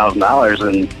 $5,000,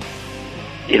 and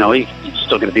you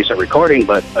still get a decent recording,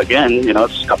 but again,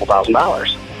 it's a couple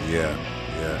 $1,000. Yeah,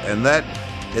 and that,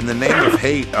 In the Name of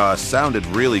Hate, sounded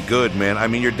really good, man. I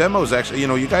mean, your demos actually,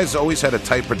 you guys always had a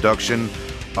tight production,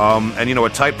 and a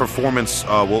tight performance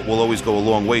will always go a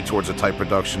long way towards a tight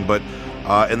production. But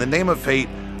In the Name of Hate,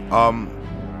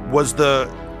 was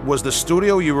the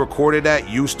studio you recorded at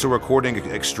used to recording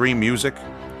extreme music?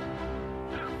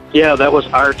 Yeah, that was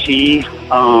RT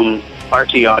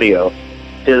Audio.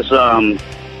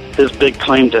 His big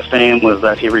claim to fame was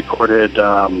that he recorded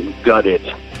Gutted,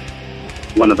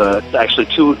 one of the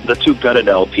two Gutted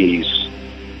LPs.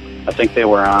 I think they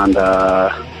were on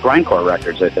Grindcore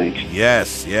Records, I think.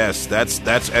 Yes, that's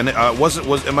and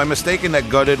am I mistaken that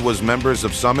Gutted was members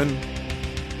of Summon?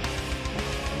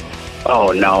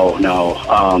 Oh no.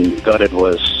 Gutted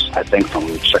was, I think,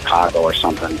 from Chicago or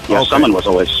something. Yeah, okay. Summon was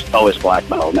always black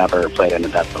metal, never played in the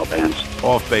death metal bands.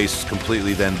 Off base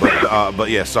completely then, but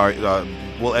yeah, sorry,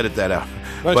 we'll edit that out.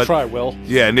 Nice try, Will.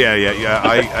 Yeah.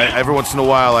 I every once in a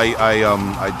while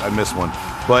I miss one,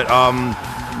 but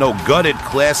no, Gutted,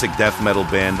 classic death metal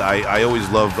band. I always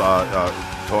love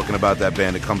talking about that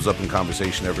band. It comes up in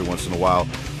conversation every once in a while.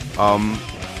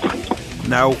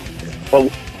 Now, well,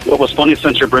 what was funny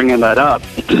since you're bringing that up,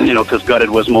 because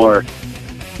Gutted was more,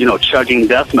 chugging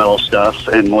death metal stuff,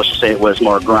 and Malicious it was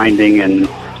more grinding and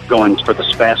going for the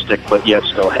spastic, but yet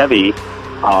still heavy.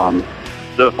 When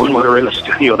we were in the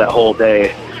studio that whole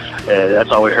day,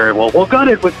 that's all we heard. Well,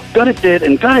 Gutted did,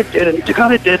 and Gutted did, and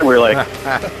Gutted did. And we were like,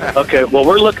 okay, well,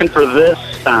 we're looking for this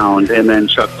sound. And then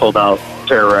Chuck pulled out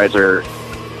Terrorizer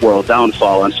World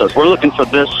Downfall and says, we're looking for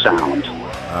this sound.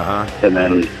 And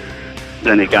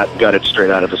then he got Gutted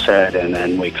straight out of his head, and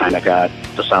then we kind of got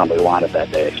the sound we wanted that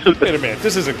day. Wait a minute,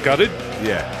 this isn't Gutted?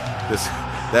 Yeah,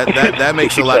 that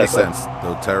makes a lot of sense,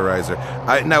 though, Terrorizer.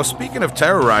 Now, speaking of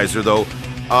Terrorizer, though,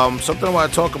 something I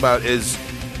want to talk about is,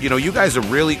 you guys are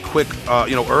really quick,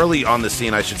 early on the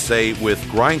scene, I should say, with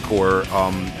grindcore,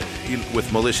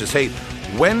 with Malicious Hate.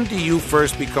 When do you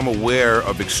first become aware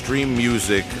of extreme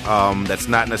music that's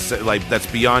not necessarily that's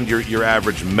beyond your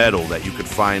average metal that you could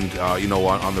find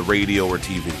on the radio or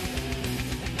TV?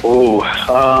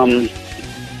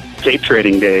 Tape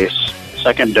trading days,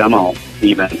 second demo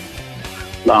even.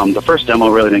 The first demo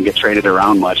really didn't get traded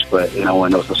around much, but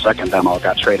when it was the second demo, it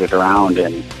got traded around,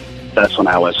 and that's when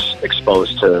I was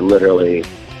exposed to literally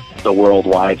the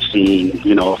worldwide scene.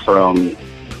 From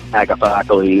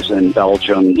Agathocles in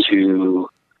Belgium to,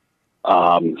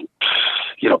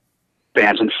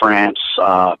 bands in France.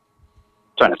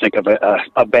 Trying to think of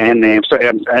a band name. So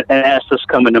an S is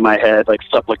coming to my head, like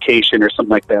Supplication or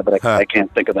something like that, but I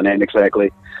can't think of the name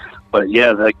exactly. But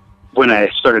yeah, when I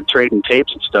started trading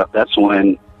tapes and stuff, that's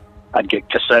when I'd get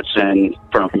cassettes in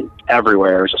from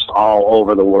everywhere. It was just all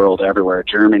over the world, everywhere.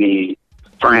 Germany,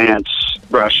 France,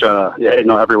 Russia,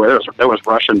 everywhere. There was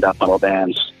Russian death metal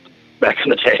bands back in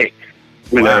the day.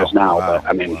 I mean, there is now, but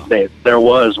I mean, there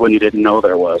was when you didn't know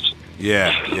there was.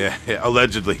 Yeah,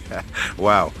 allegedly.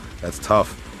 Wow, that's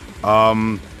tough.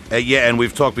 And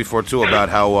we've talked before too about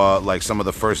how some of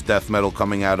the first death metal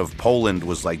coming out of Poland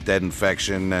was like Dead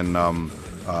Infection and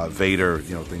Vader,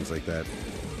 things like that.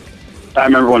 I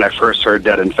remember when I first heard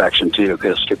Dead Infection too,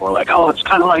 because people were like, "Oh, it's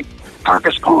kind of like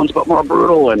Carcass Clones but more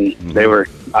brutal," and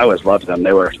I always loved them.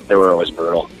 They were always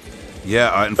brutal.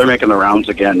 Yeah, they're making the rounds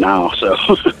again now. So.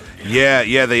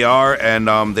 Yeah, they are,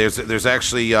 and there's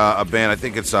actually a band, I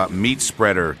think it's Meat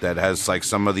Spreader, that has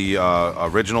some of the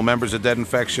original members of Dead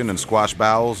Infection and Squash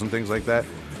Bowels and things like that.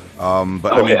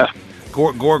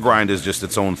 Gore Grind is just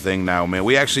its own thing now, man.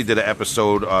 We actually did an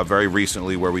episode very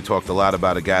recently where we talked a lot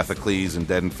about Agathocles and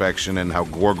Dead Infection and how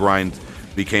Gore Grind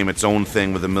became its own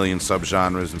thing with a million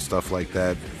subgenres and stuff like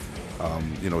that.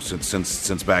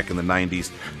 Since back in the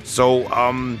 '90s. So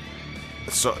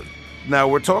now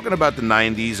we're talking about the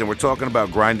 '90s and we're talking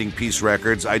about Grinding Peace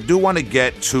Records. I do want to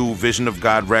get to Vision of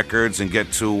God Records and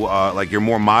get to like your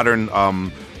more modern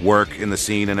work in the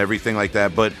scene and everything like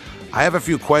that. But I have a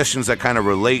few questions that kind of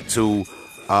relate to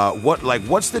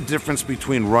what's the difference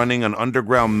between running an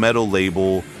underground metal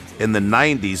label in the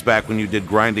 '90s, back when you did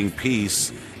Grinding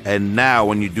Peace, and now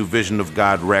when you do Vision of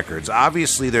God Records?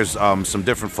 Obviously, there's some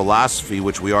different philosophy,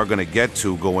 which we are going to get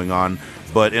to going on,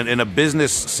 but in a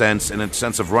business sense, in a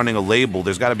sense of running a label,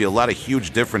 there's got to be a lot of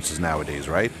huge differences nowadays,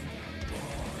 right?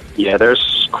 Yeah,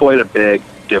 there's quite a big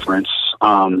difference.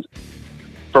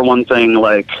 For one thing,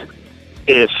 like,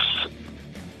 if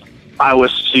I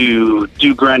was to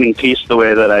do Grinding Peace the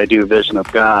way that I do Vision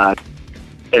of God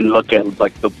and look at,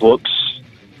 like, the books,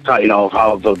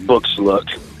 how the books look,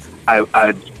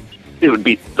 it would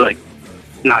be, like,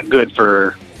 not good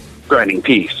for Grinding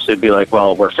Peace. It'd be like,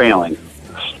 well, we're failing.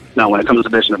 Now, when it comes to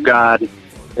Vision of God,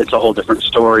 it's a whole different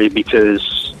story,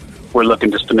 because we're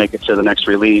looking just to make it to the next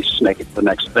release, make it to the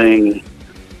next thing,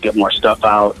 get more stuff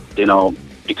out,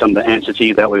 become the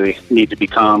entity that we need to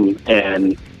become,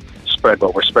 and spread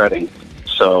what we're spreading.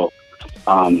 So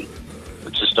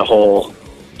it's just a whole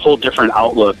different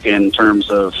outlook in terms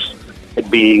of it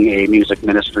being a music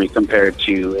ministry compared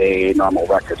to a normal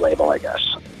record label, I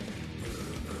guess.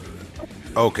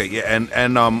 Okay, yeah,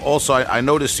 and also I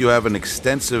noticed you have an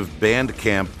extensive band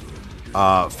camp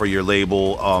for your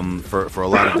label for a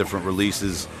lot of different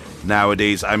releases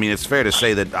nowadays. I mean, it's fair to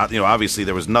say that obviously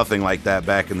there was nothing like that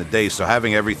back in the day. So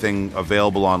having everything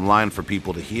available online for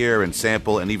people to hear and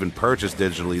sample and even purchase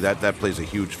digitally, that plays a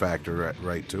huge factor,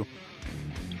 right? Too.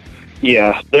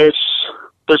 Yeah, there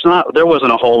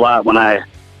wasn't a whole lot when I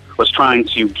was trying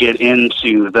to get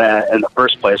into that in the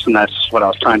first place, and that's what I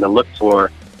was trying to look for.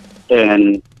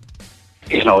 And,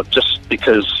 just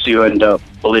because you end up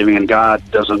believing in God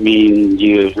doesn't mean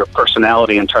your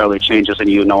personality entirely changes and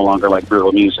you no longer like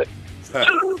brutal music.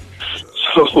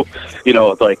 So,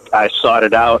 like, I sought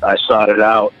it out,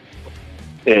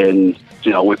 and,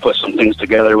 we put some things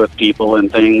together with people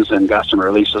and things and got some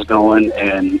releases going,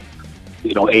 and,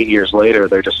 8 years later,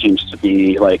 there just seems to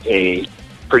be, like, a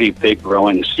pretty big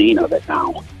growing scene of it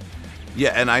now.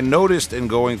 Yeah, and I noticed in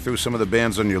going through some of the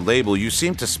bands on your label, you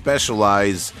seem to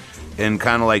specialize in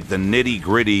kind of like the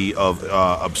nitty-gritty of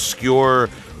obscure,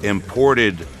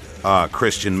 imported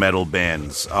Christian metal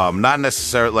bands. Not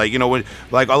necessarily,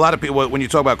 like a lot of people, when you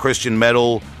talk about Christian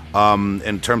metal,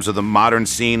 in terms of the modern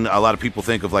scene, a lot of people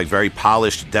think of like very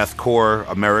polished deathcore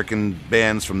American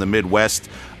bands from the Midwest.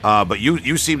 But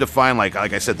you seem to find, like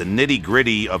I said, the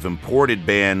nitty-gritty of imported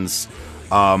bands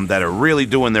that are really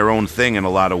doing their own thing in a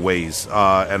lot of ways,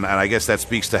 and I guess that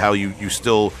speaks to how you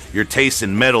still, your tastes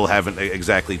in metal haven't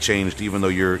exactly changed, even though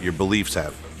your beliefs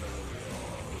have.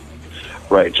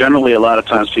 Right. Generally, a lot of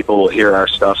times people will hear our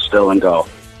stuff still and go,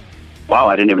 "Wow,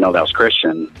 I didn't even know that was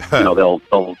Christian." They'll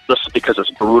just because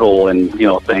it's brutal and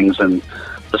things, and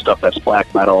the stuff that's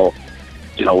black metal.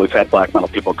 We've had black metal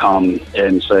people come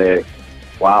and say,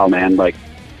 "Wow, man, like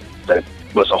that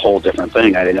was a whole different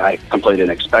thing. I completely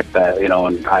didn't expect that,"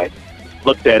 and I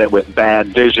looked at it with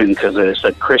bad vision because it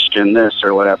said Christian this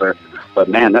or whatever. But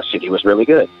man, that CD was really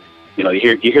good. You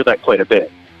hear that quite a bit.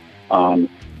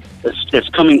 It's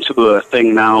coming to a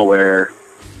thing now where,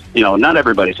 not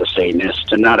everybody's a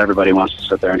Satanist, and not everybody wants to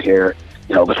sit there and hear,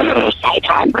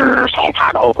 Satan,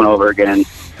 Satan over and over again.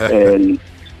 And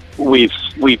we've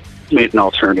made an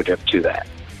alternative to that.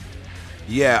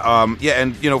 Yeah,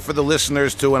 and for the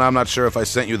listeners too, and I'm not sure if I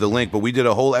sent you the link, but we did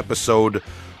a whole episode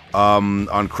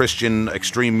on Christian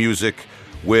extreme music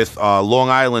with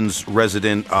Long Island's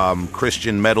resident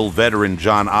Christian metal veteran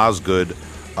John Osgood.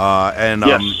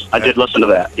 Yes, I did listen to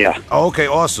that. Yeah. Okay,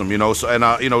 awesome.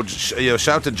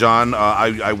 Shout to John.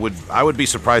 I would be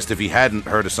surprised if he hadn't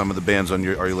heard of some of the bands on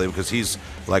your label, because he's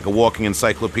like a walking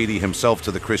encyclopedia himself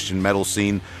to the Christian metal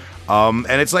scene. And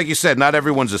it's like you said, not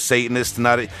everyone's a Satanist.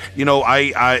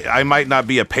 I might not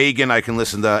be a pagan. I can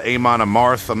listen to Amon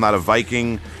Amarth. I'm not a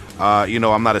Viking.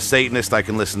 I'm not a Satanist. I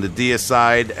can listen to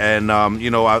Deicide. And,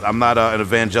 I'm not an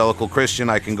evangelical Christian.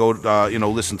 I can go,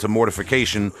 listen to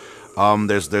Mortification.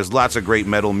 There's lots of great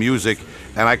metal music.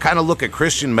 And I kind of look at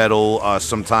Christian metal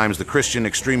sometimes, the Christian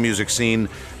extreme music scene,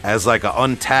 as like an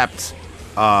untapped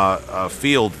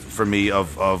field for me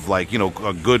of like,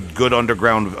 a good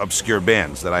underground obscure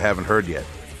bands that I haven't heard yet.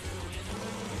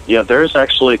 Yeah, there's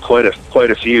actually quite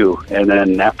a few. And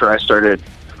then after I started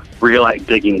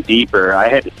digging deeper, I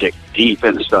had to dig deep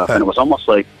into stuff, and it was almost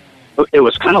like, it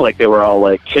was kind of like they were all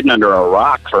like hidden under a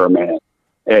rock for a minute.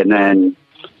 And then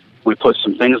we put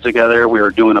some things together. We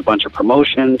were doing a bunch of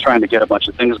promotion, trying to get a bunch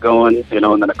of things going,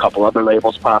 and then a couple other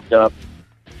labels popped up,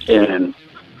 and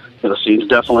the scene's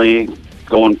definitely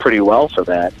going pretty well for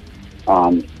that.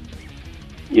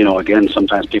 Again,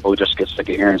 sometimes people just get sick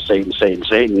of hearing Satan, Satan,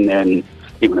 Satan, and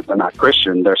even if they're not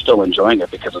Christian, they're still enjoying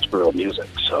it because it's real music.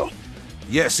 So,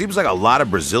 yeah, it seems like a lot of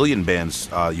Brazilian bands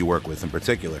you work with in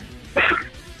particular.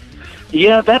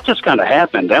 Yeah, that just kind of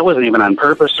happened. That wasn't even on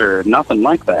purpose or nothing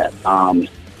like that.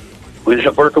 We ended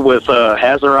up working with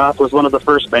Hazaroth was one of the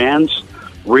first bands.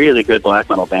 Really good black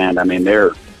metal band. I mean,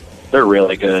 they're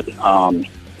really good.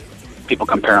 People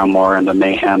compare them more in the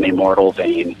Mayhem Immortal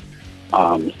vein.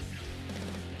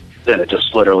 Then it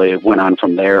just literally went on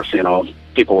from there.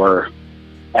 People were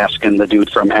asking the dude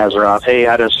from Hazaroth, "Hey,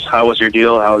 how was your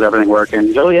deal? How was everything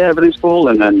working?" "Oh yeah, everything's cool."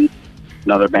 And then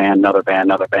another band.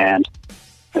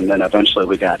 And then eventually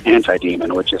we got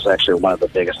Anti-Demon, which is actually one of the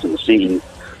biggest in the scene.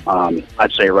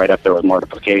 I'd say right up there with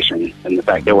Mortification, and the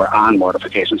fact they were on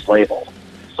Mortification's label.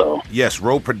 So yes,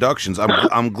 Row Productions.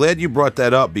 I'm glad you brought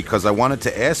that up because I wanted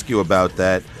to ask you about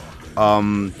that.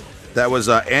 That was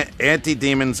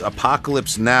Anti-Demon's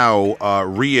Apocalypse Now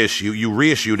reissue. You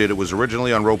reissued it. It was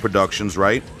originally on Row Productions,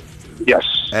 right? Yes.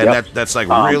 And that's like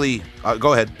really...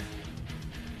 go ahead.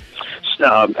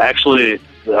 Actually,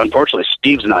 unfortunately,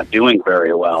 Steve's not doing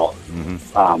very well.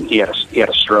 Mm-hmm. He had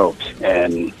a stroke,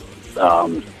 and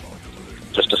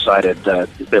just decided that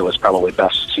it was probably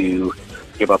best to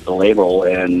give up the label,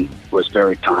 and was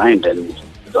very kind and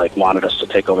wanted us to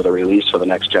take over the release for the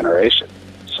next generation.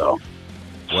 So...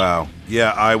 Wow.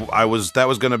 Yeah, I was. That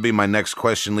was going to be my next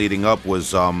question leading up.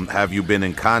 Was have you been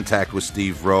in contact with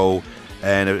Steve Rowe,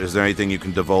 and is there anything you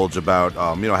can divulge about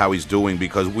how he's doing?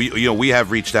 Because we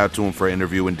have reached out to him for an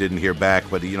interview and didn't hear back,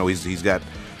 but he's got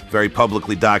very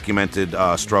publicly documented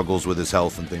struggles with his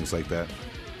health and things like that.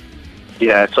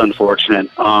 Yeah, it's unfortunate.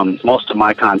 Most of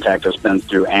my contact has been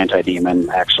through Anti-Demon.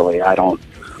 Actually, I don't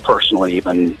personally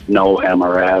even know him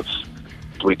or have.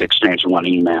 We've exchanged one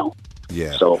email.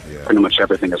 Yeah. So pretty much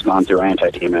everything has gone through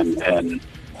Anti-Demon, and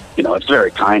it's very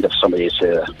kind of somebody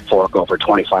to fork over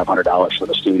 $2,500 for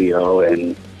the studio,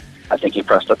 and I think he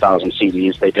pressed 1,000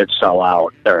 CDs. They did sell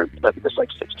out. There's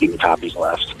 16 copies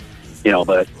left.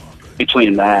 But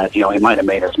between that, he might have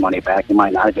made his money back. He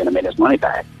might not have made his money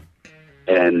back,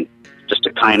 and just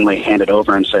to kindly hand it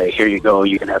over and say, "Here you go.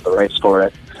 You can have the rights for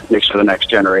it. Make sure the next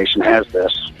generation has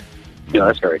this."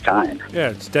 That's very kind. Yeah,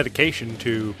 it's dedication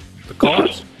to the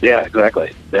cause. Yeah,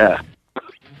 exactly. Yeah.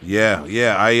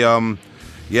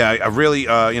 I really,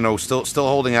 still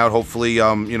holding out. Hopefully,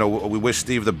 we wish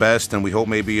Steve the best, and we hope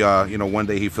maybe, one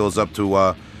day he fills up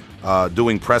to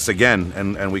doing press again,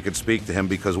 and we could speak to him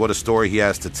because what a story he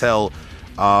has to tell.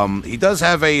 He does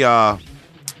have a,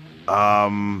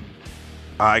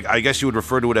 I guess you would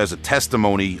refer to it as a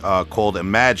testimony called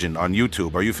Imagine on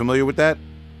YouTube. Are you familiar with that?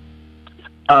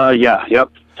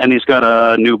 Yep. And he's got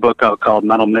a new book out called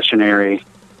Metal Missionary.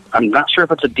 I'm not sure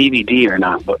if it's a DVD or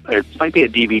not, but it might be a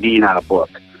DVD, not a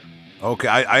book. Okay,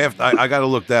 I got to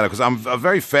look that up because I'm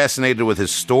very fascinated with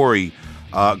his story,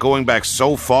 going back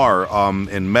so far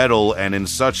in metal and in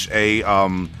such a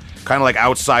kind of like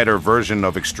outsider version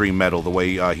of extreme metal. The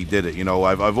way he did it,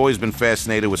 I've always been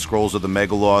fascinated with Scrolls of the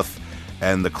Megaloth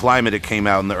and the climate it came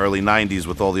out in the early '90s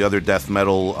with all the other death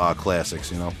metal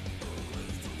classics.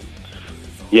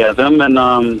 Yeah, them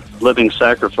and Living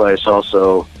Sacrifice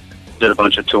also did a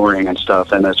bunch of touring and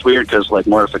stuff, and it's weird because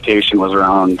Mortification was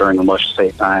around during the Malicious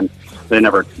Hate time. We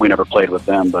never played with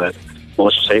them, but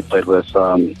Malicious Hate played with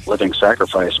Living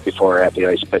Sacrifice before at the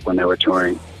Ice Pit when they were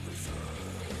touring.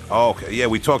 Oh, okay, yeah,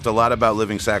 we talked a lot about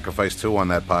Living Sacrifice too on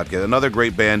that podcast. Another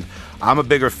great band. I'm a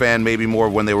bigger fan, maybe more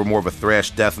when they were more of a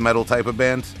thrash death metal type of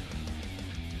band.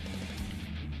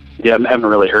 Yeah, I haven't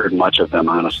really heard much of them,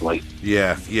 honestly.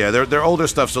 Yeah, their older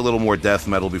stuff's a little more death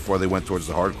metal before they went towards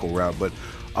the hardcore route. But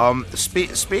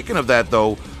speaking of that,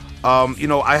 though,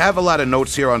 I have a lot of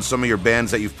notes here on some of your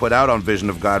bands that you've put out on Vision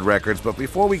of God Records. But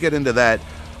before we get into that,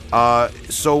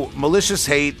 so Malicious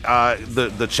Hate,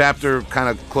 the chapter kind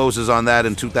of closes on that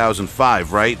in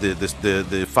 2005, right?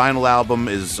 The final album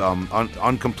is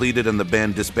uncompleted and the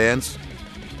band disbands.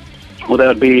 Well, that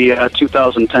would be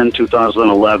 2010,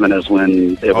 2011 is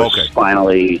when it was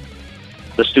finally,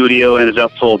 the studio ended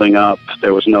up folding up.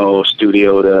 There was no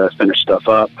studio to finish stuff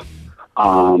up.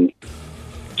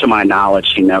 To my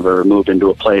knowledge, he never moved into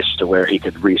a place to where he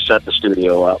could reset the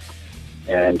studio up.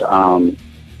 And,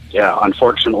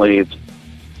 unfortunately,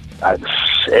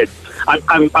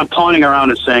 I'm pawning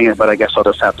around and saying it, but I guess I'll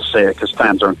just have to say it because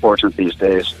times are unfortunate these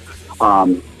days.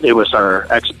 It was our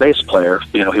ex-bass player.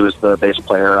 He was the bass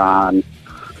player on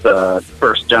the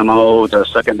first demo, the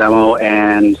second demo,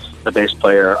 and the bass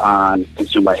player on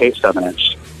Consumed by Hate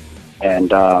 7-inch.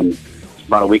 And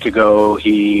about a week ago,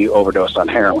 he overdosed on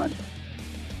heroin.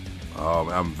 Oh,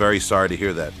 I'm very sorry to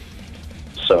hear that.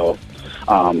 So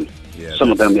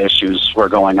some of them issues were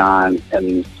going on,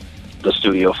 and the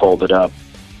studio folded up.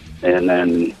 And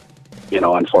then,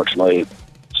 unfortunately,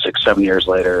 6-7 years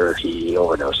later, he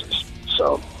overdoses.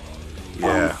 So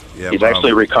he's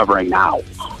actually recovering now.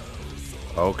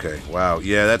 Okay, wow,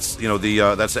 yeah, that's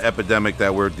that's an epidemic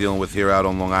that we're dealing with here out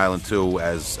on Long Island too,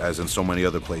 as in so many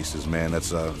other places, man. That's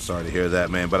sorry to hear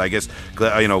that, man. But I guess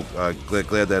glad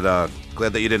that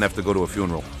you didn't have to go to a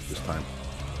funeral this time.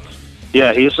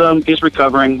 Yeah, he's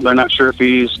recovering. They're not sure if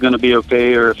he's going to be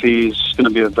okay or if he's going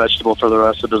to be a vegetable for the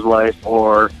rest of his life,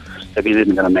 or if he's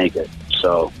even going to make it.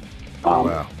 So.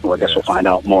 I guess we'll find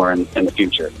out more in the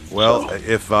future. Well,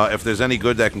 if there's any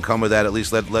good that can come of that, at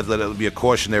least let it be a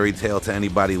cautionary tale to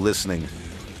anybody listening.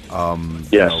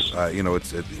 Yes.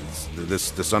 It's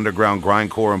this underground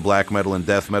grindcore and black metal and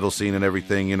death metal scene and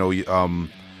everything.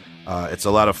 It's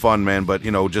a lot of fun, man. But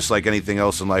just like anything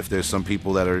else in life, there's some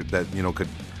people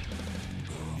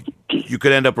you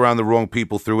could end up around the wrong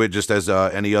people through it, just as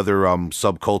any other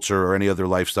subculture or any other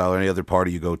lifestyle or any other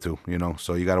party you go to.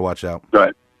 So you got to watch out.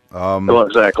 Right. Well,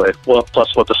 exactly. Well,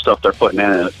 plus with the stuff they're putting in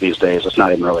it these days, it's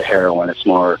not even really heroin. It's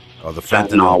more the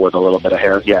fentanyl with a little bit of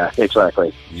hair. Yeah,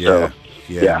 exactly. Yeah,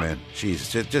 man.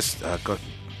 Jeez, just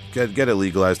get it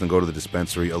legalized and go to the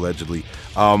dispensary, allegedly.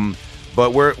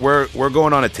 But we're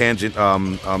going on a tangent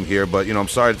here. But I'm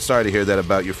sorry to hear that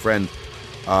about your friend.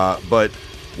 But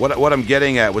what I'm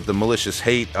getting at with the Malicious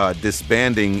Hate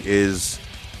disbanding is.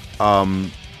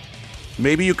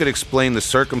 Maybe you could explain the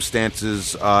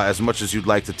circumstances as much as you'd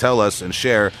like to tell us and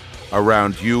share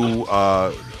around you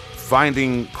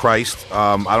finding Christ.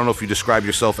 I don't know if you describe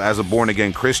yourself as a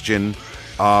born-again Christian,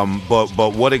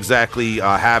 but what exactly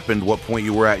happened, what point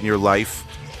you were at in your life,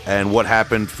 and what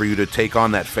happened for you to take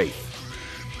on that faith?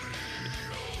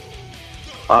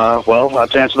 Well,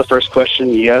 to answer the first question,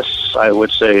 yes, I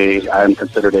would say I'm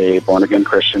considered a born-again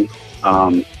Christian.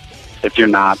 If you're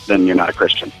not, then you're not a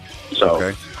Christian. So.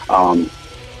 Okay.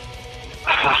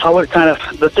 How it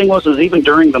the thing was even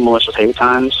during the Malicious Hate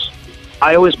times,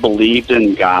 I always believed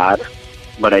in God,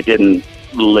 but I didn't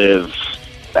live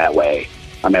that way.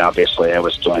 I mean, obviously I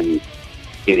was doing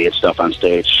idiot stuff on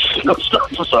stage,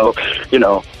 so,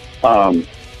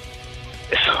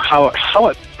 how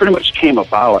it pretty much came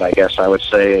about, I guess I would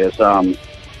say, is, was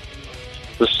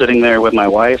sitting there with my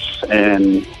wife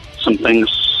and some things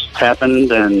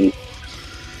happened and,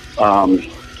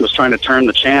 was trying to turn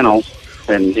the channel,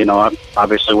 and I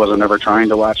obviously wasn't ever trying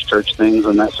to watch church things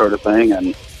and that sort of thing,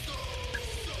 and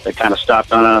they kind of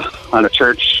stopped on a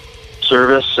church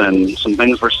service, and some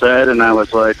things were said, and I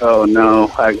was like, oh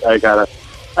no, I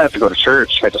have to go to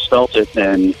church. I just felt it,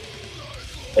 and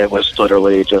it was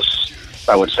literally just,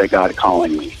 I would say, God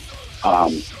calling me.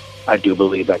 I do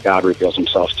believe that God reveals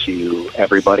himself to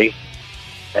everybody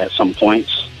at some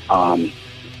points.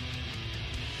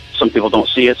 Some people don't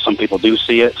see it. Some people do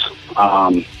see it.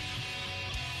 I'm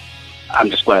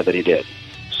just glad that he did.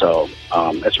 So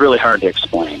it's really hard to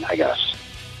explain, I guess.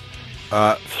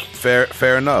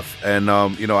 Fair enough. And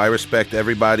I respect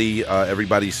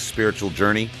everybody's spiritual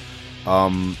journey,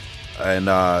 and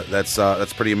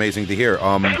that's pretty amazing to hear.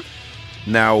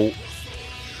 Now,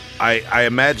 I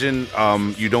imagine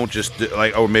you don't just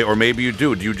or maybe you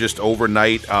do. Do you just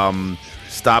overnight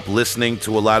stop listening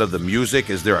to a lot of the music?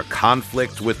 Is there a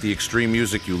conflict with the extreme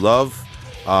music you love?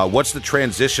 What's the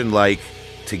transition like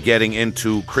to getting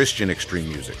into Christian extreme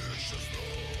music?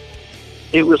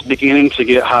 It was beginning to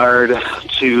get hard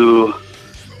to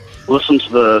listen to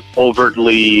the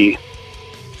overtly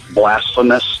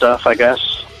blasphemous stuff, I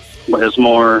guess. Is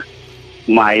more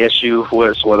my issue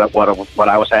was what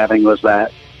I was having was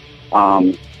that,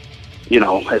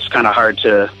 it's kind of hard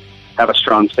to have a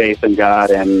strong faith in God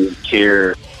and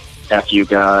hear F you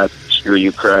God, screw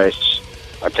you Christ,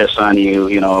 I piss on you,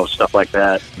 stuff like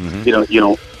that. Mm-hmm.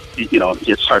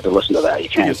 It's hard to listen to that. You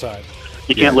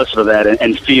can't listen to that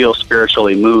and feel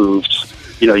spiritually moved.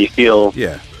 You feel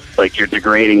like you're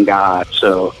degrading God.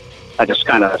 So I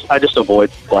just avoid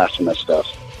blasphemous stuff.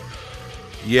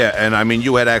 Yeah, and I mean,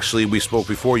 you had we spoke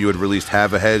before, you had released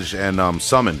Have a Hedge and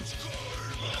Summon.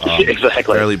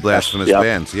 Exactly. Fairly blasphemous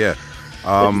bands, yeah.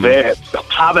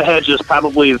 Have a Hedge is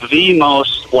probably the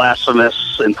most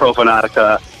blasphemous in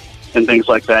Profanatica and things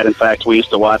like that. In fact, we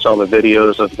used to watch all the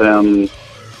videos of them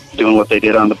doing what they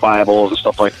did on the Bibles and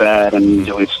stuff like that, and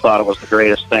we just thought it was the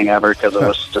greatest thing ever because it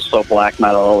was just so black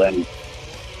metal and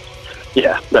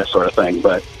that sort of thing.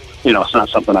 But it's not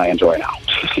something I enjoy now.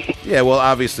 Yeah, well,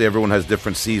 obviously everyone has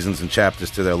different seasons and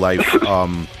chapters to their life.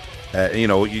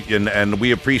 And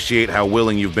we appreciate how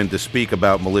willing you've been to speak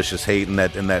about malicious hate in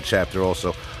that chapter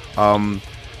also.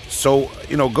 So,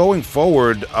 going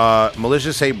forward,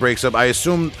 Malicious Hate breaks up. I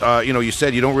assume, you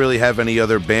said you don't really have any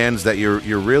other bands that you're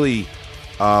really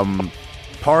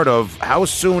part of. How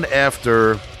soon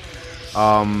after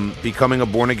becoming a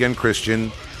born-again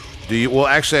Christian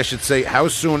I should say, how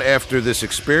soon after this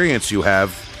experience you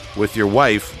have with your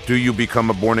wife do you become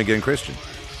a born-again Christian?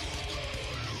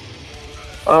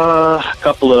 A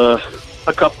couple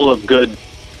of good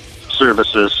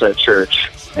services at church,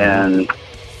 and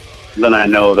then I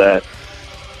know that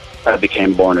I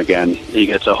became born again.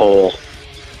 It's a whole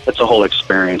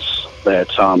experience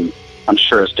that I'm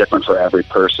sure is different for every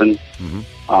person.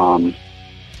 Mm-hmm.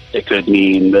 It could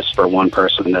mean this for one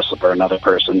person, this for another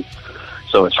person.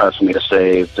 So it's hard for me to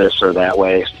say this or that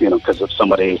way, because if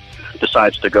somebody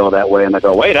decides to go that way and they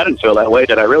go, wait, I didn't feel that way.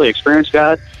 Did I really experience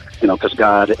God? Because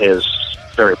God is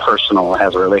very personal,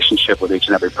 has a relationship with each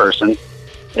and every person,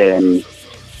 and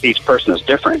each person is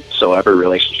different, so every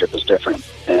relationship is different.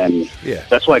 And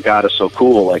that's why God is so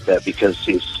cool like that, because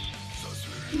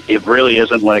it really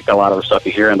isn't like a lot of the stuff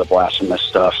you hear in the blasphemous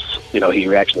stuff. He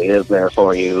actually is there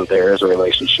for you. There is a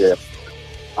relationship.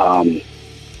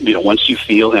 Once you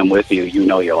feel him with you,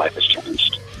 your life has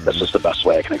changed. This is the best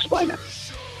way I can explain it.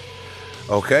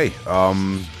 Okay.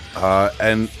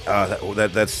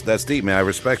 That's deep, man. I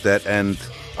respect that. And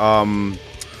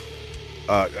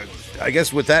I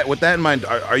guess with that in mind,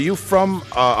 are you from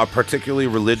a particularly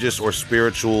religious or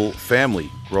spiritual family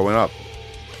growing up?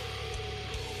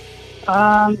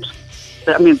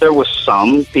 There was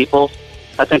some people.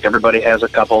 I think everybody has a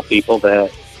couple people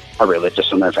that are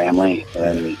religious in their family,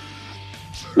 and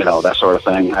that sort of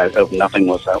thing. Nothing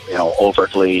was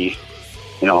overtly,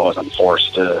 I wasn't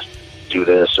forced to do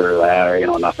this or that,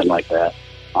 or nothing like that.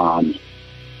 No,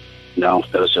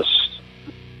 it was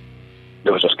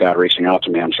just God reaching out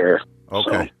to me, I'm sure.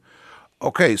 Okay.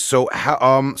 Okay, so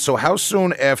how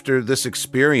soon after this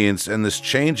experience and this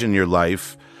change in your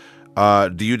life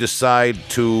do you decide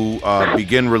to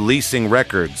begin releasing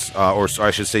records, or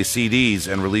I should say CDs,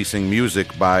 and releasing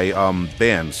music by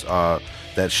bands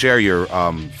that share your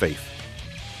faith?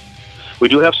 We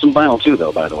do have some vinyl too,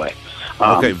 though, by the way.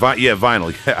 Okay, vinyl.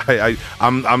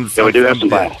 We do have some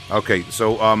vinyl. Okay,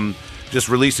 so just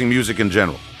releasing music in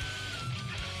general.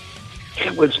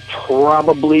 It was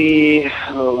probably,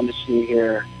 let me see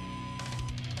here.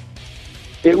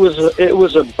 It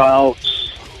was about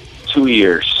 2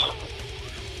 years.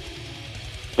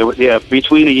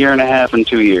 Between a year and a half and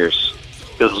 2 years.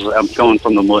 Because I'm going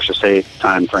from the Malicious Hate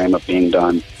time frame of being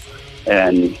done.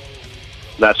 And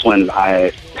that's when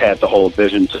I had the whole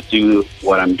vision to do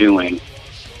what I'm doing.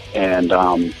 And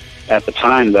at the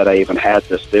time that I even had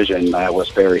this vision, I was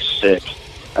very sick.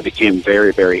 I became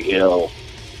very, very ill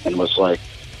and was like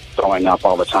throwing up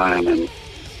all the time, and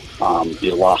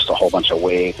lost a whole bunch of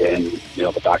weight, and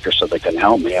the doctor said they couldn't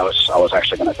help me. I was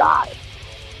actually going to die.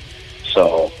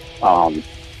 So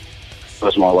it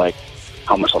was more like,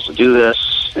 how am I supposed to do this?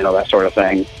 That sort of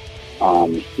thing.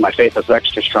 My faith is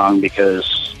extra strong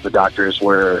because the doctors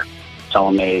were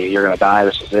telling me, you're going to die,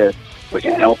 this is it, we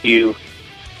can't help you.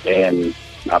 And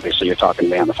obviously you're talking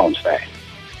to me on the phone today.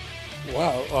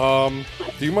 Wow.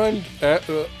 Do you mind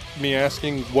me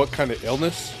asking what kind of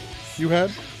illness you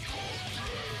had?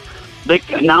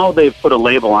 Now they've put a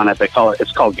label on it. It's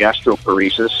called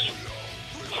gastroparesis.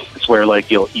 It's where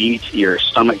you'll eat, your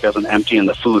stomach doesn't empty, and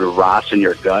the food rots in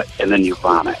your gut, and then you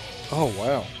vomit. Oh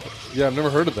wow! Yeah, I've never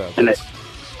heard of that. And it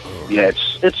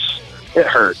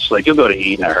hurts. You'll go to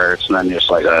eat and it hurts, and then you're just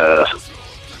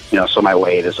so my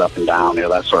weight is up and down,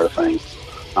 that sort of thing.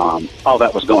 All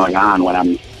that was going on when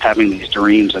I'm having these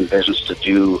dreams and visions to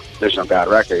do Vision of God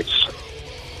Records.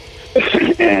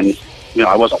 And,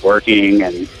 I wasn't working,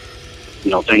 and,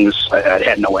 I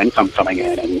had no income coming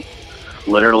in, and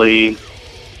literally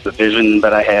the vision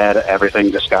that I had,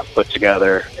 everything just got put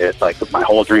together. It's my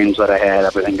whole dreams that I had,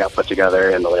 everything got put together,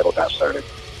 and the label got started.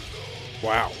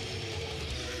 Wow.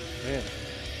 Man.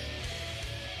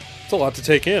 It's a lot to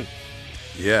take in.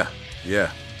 Yeah.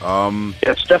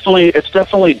 It's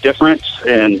definitely different,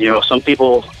 and some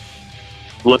people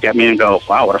look at me and go,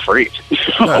 "Wow, what a freak!"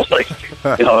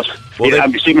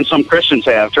 Even some Christians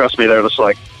have. Trust me, they're just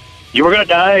like, "You were gonna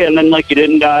die, and then you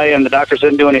didn't die, and the doctors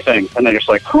didn't do anything," and they're just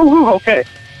like, "Whew, okay."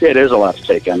 It is a lot to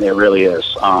take in. It really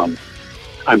is. I'm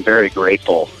very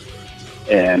grateful,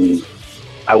 and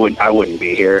I wouldn't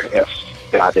be here if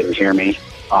God didn't hear me.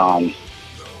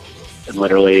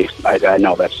 Literally, I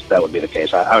know that would be the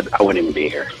case. I wouldn't even be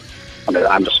here.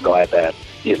 I'm just glad that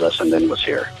he listened and was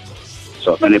here.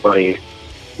 So if anybody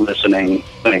listening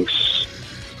thinks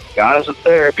God isn't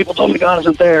there. People told me God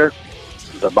isn't there.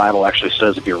 The Bible actually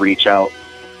says if you reach out,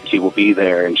 he will be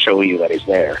there and show you that he's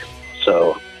there.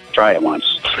 So try it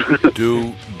once.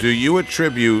 Do you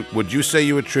attribute, would you say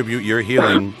you attribute your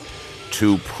healing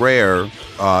to prayer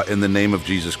in the name of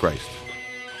Jesus Christ?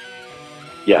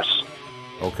 Yes.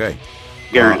 Okay.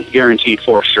 Guaranteed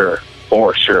for sure.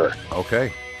 For sure.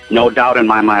 Okay. No doubt in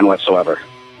my mind whatsoever.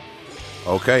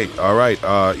 Okay. All right.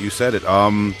 You said it.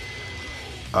 Well,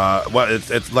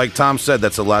 it's like Tom said,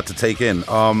 that's a lot to take in.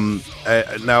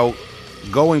 Now,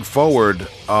 going forward,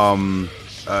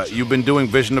 you've been doing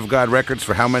Vision of God Records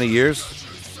for how many years?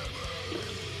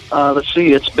 Let's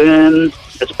see. It's been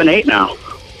 8 now.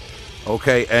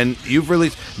 Okay, and you've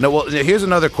released. No, well, here's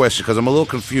another question because I'm a little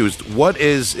confused. What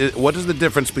is the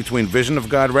difference between Vision of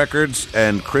God Records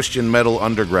and Christian Metal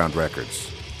Underground Records?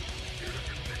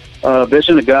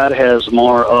 Vision of God has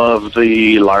more of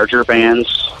the larger bands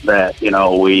that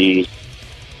we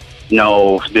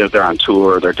know they're on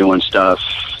tour, they're doing stuff,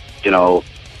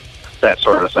 that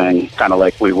sort of thing. Kind of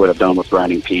like we would have done with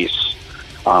Grinding Peace.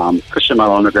 Christian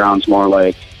Metal Underground's more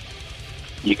like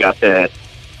you got that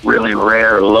really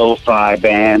rare lo-fi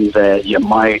band that you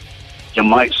might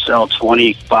sell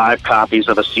 25 copies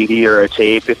of a CD or a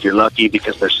tape if you're lucky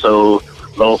because they're so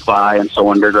lo-fi and so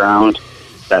underground.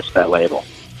 That's that label.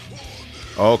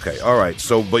 Okay, all right.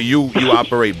 So, but you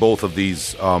operate both of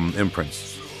these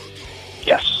imprints.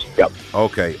 Yes. Yep.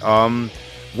 Okay.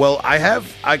 Well,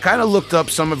 I kind of looked up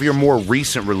some of your more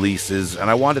recent releases, and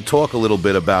I wanted to talk a little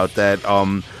bit about that.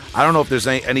 I don't know if there's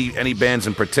any bands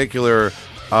in particular.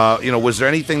 Was there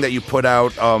anything that you put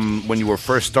out when you were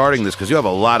first starting this? Because you have a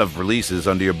lot of releases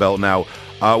under your belt now.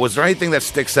 Was there anything that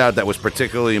sticks out that was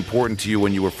particularly important to you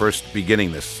when you were first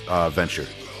beginning this venture?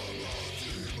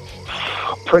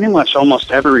 Pretty much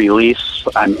almost every release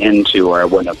I'm into or I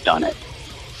wouldn't have done it.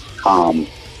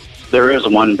 There is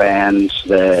one band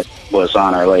that was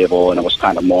on our label, and it was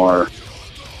kind of more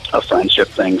a friendship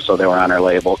thing, so they were on our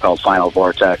label called Final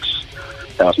Vortex.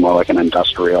 That was more like an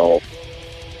industrial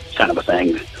kind of a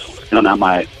thing, not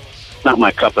my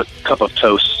cup of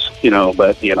toast,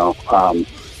 but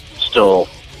still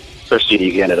their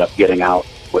CD ended up getting out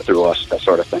through us, that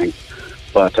sort of thing.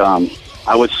 But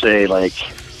I would say like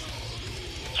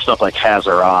stuff like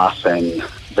Hazaroth and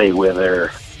They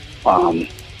Wither.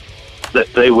 That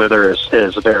They Wither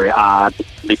is very odd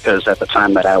because at the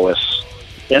time that I was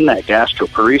in that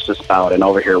gastroparesis bout and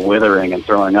over here withering and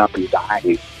throwing up and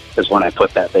dying is when I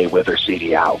put that They Wither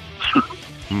CD out.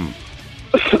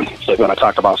 So when I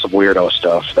talk about some weirdo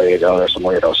stuff, there you go. There's some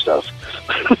weirdo stuff.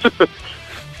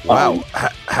 Wow.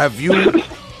 Have you...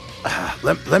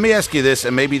 Let me ask you this,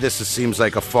 and maybe this seems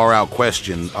like a far-out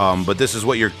question, but this is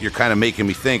what you're kind of making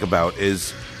me think about,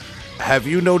 is have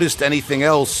you noticed anything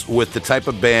else with the type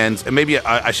of bands, and maybe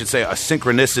I should say a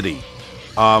synchronicity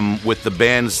with the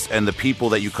bands and the people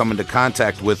that you come into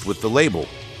contact with the label?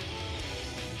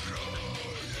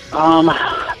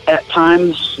 At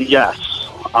times, yes.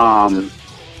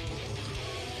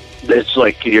 It's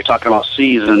like you're talking about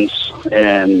seasons,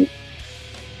 and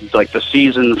like the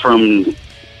season from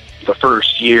the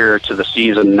first year to the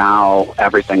season now,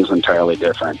 everything's entirely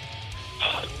different.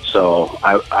 So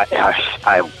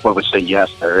I would say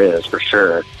yes, there is for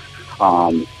sure.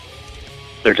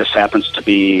 There just happens to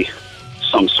be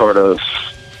some sort of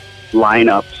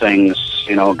lineup things.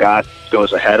 God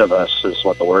goes ahead of us is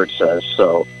what the word says.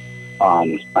 So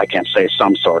I can't say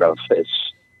some sort of. It's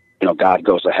God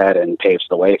goes ahead and paves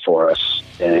the way for us,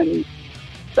 and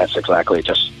that's exactly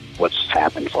just what's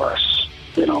happened for us.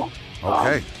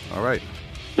 Okay. All right.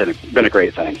 Been a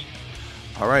great thing.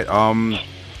 All right.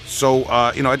 So,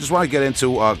 I just want to get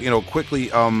into,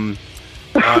 quickly, I'm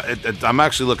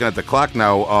actually looking at the clock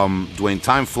now, Duane.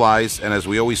 Time flies, and as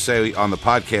we always say on the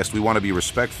podcast, we want to be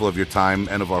respectful of your time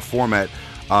and of our format.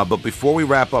 But before we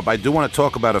wrap up, I do want to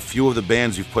talk about a few of the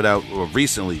bands you've put out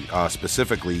recently,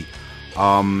 specifically.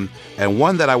 And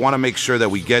one that I want to make sure that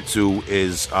we get to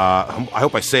is, I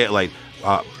hope I say it like,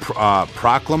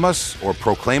 Proclamus or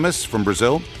Proclamus from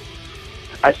Brazil.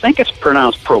 I think it's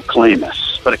pronounced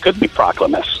Proclamus, but it could be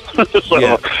Proclamus. So.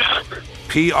 Yeah.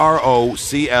 Proclamus,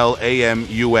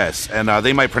 and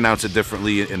they might pronounce it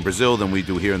differently in Brazil than we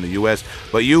do here in the U.S.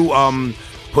 But you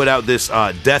put out this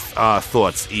Death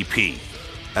Thoughts EP.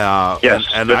 Yes,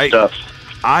 and good stuff.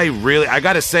 I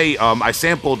gotta say, I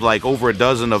sampled like over a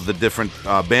dozen of the different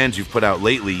bands you've put out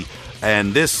lately,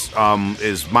 and this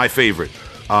is my favorite.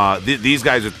 These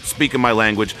guys are speaking my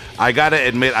language. I gotta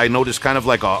admit, I noticed kind of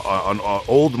like an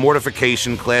old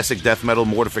Mortification, classic death metal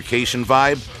Mortification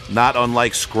vibe, not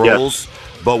unlike Scrolls, yes,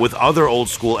 but with other old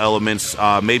school elements,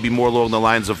 maybe more along the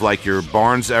lines of like your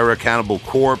Barnes era Cannibal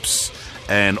Corpse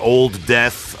and Old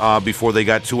Death before they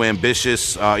got too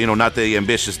ambitious. Not that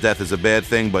ambitious Death is a bad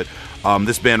thing, but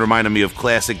this band reminded me of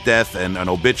Classic Death and an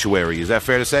Obituary. Is that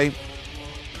fair to say?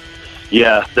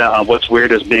 Yeah. What's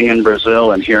weird is being in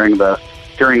Brazil and hearing the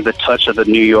touch of the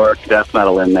New York death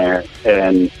metal in there,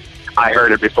 and I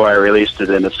heard it before I released it,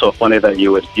 and it's so funny that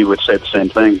you would say the same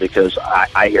thing, because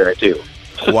I hear it too.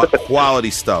 Quality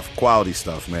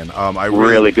stuff, man. I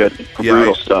really good,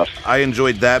 brutal stuff. I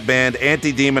enjoyed that band.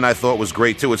 Anti-Demon, I thought was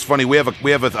great too. It's funny, we have a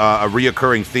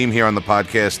reoccurring theme here on the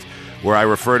podcast where I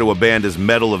refer to a band as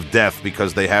Metal of Death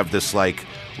because they have this like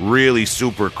really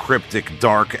super cryptic,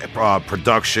 dark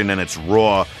production, and it's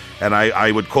raw. And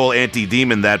I would call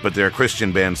Anti-Demon that, but they're a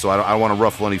Christian band, so I don't want to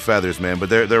ruffle any feathers, man. But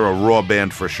they're a raw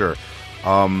band for sure.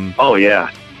 Oh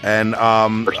yeah. And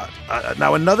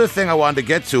now another thing I wanted to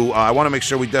get to, I want to make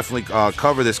sure we definitely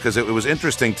cover this because it was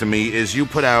interesting to me, is you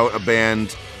put out a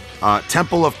band,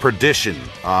 Temple of Perdition,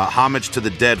 Homage to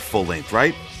the Dead full length,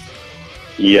 right?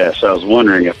 Yes, I was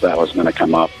wondering if that was going to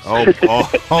come up.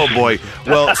 Oh boy.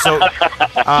 Well, so,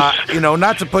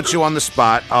 not to put you on the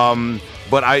spot,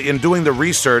 but in doing the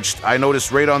research, I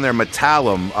noticed right on their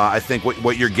Metallum, I think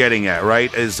what you're getting at,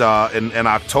 right, is in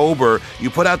October, you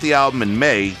put out the album in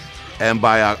May, and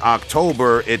by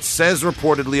October, it says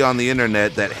reportedly on the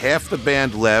internet that half the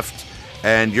band left,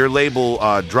 and your label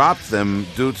dropped them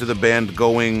due to the band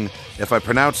going, if I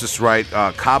pronounce this right,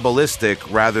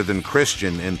 Kabbalistic rather than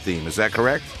Christian in theme. Is that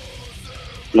correct?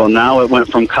 Well, now it went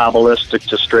from Kabbalistic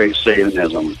to straight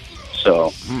Satanism.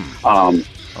 So,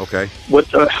 okay.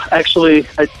 Actually,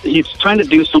 he's trying to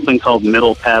do something called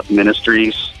Middle Path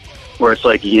Ministries, where it's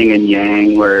like yin and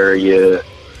yang, where you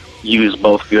use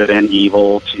both good and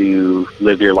evil to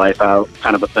live your life out,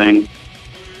 kind of a thing.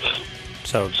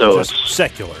 So it's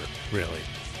secular, really.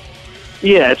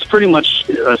 Yeah, it's pretty much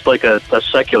like a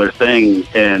secular thing,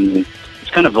 and it's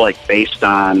kind of like based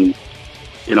on,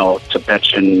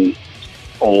 Tibetan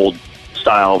old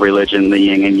style religion, the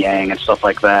yin and yang and stuff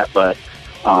like that. But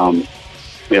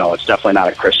it's definitely not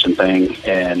a Christian thing.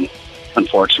 And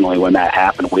unfortunately, when that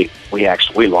happened, we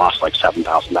lost like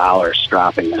 $7,000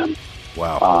 dropping them.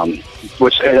 Wow.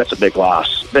 Which that's a big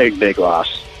loss, big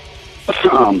loss.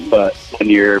 But when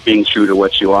you're being true to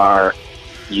what you are,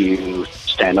 you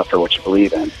stand up for what you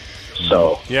believe in.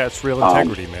 So yeah, it's real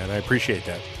integrity, man. I appreciate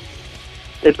that.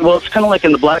 It's kind of like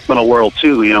in the black metal world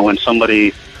too. When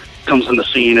somebody comes in the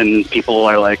scene and people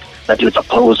are like, "That dude's a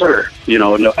poser,"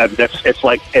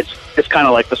 it's kind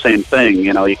of like the same thing.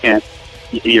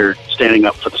 You're standing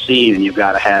up for the scene, and you've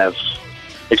got to have,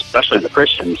 especially in the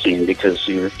Christian scene, because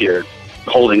you're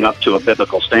holding up to a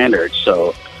biblical standard.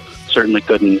 So certainly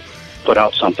couldn't put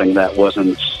out something that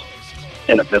wasn't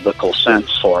in a biblical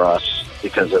sense for us,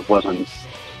 because it wasn't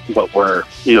what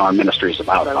our ministry is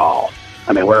about at all.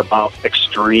 I mean, we're about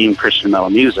extreme Christian metal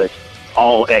music.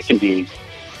 All it can be,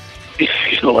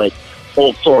 like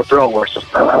old sore throat where it's just,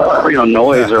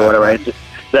 noise or whatever.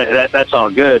 That's all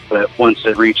good, but once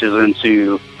it reaches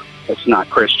into, it's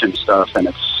not Christian stuff, and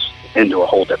it's into a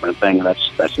whole different thing.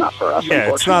 That's not for us.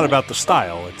 Yeah, it's not about the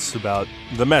style. It's about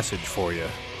the message for you.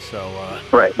 So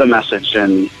right, the message,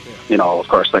 and of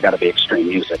course, they got to be extreme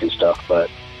music and stuff. But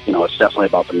it's definitely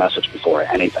about the message before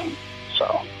anything.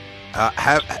 So,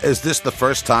 is this the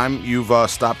first time you've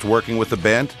stopped working with a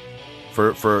band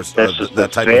for this is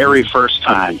that type the very of music? first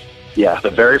time? Yeah, the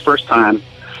very first time.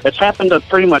 It's happened to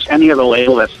pretty much any other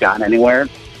label that's gotten anywhere.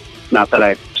 Not that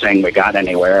I'm saying we got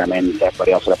anywhere. I mean,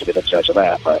 everybody else would have to be the judge of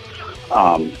that. But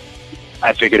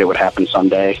I figured it would happen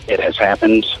someday. It has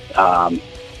happened.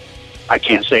 I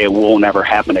can't say it will never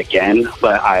happen again,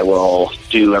 but I will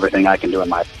do everything I can do in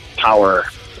my power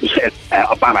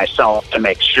by myself to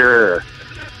make sure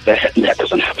that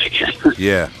doesn't happen again.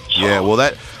 Yeah. Well,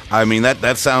 that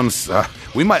sounds.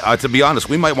 We might, to be honest,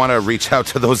 we might want to reach out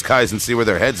to those guys and see where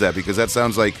their head's at, because that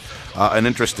sounds like an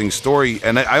interesting story.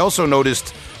 And I also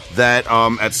noticed that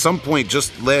at some point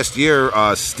just last year,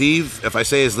 Steve, if I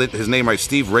say his name right,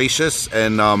 Steve Racious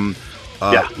and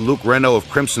Luke Reno of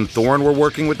Crimson Thorn were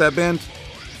working with that band?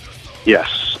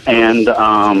 Yes, and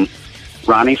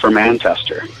Ronnie from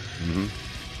Manchester.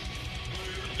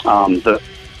 Mm-hmm.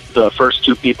 The first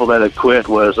two people that had quit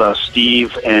was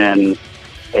Steve and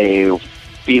a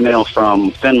female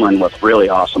from Finland with really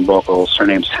awesome vocals. Her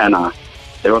name's Henna.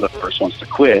 They were the first ones to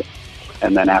quit,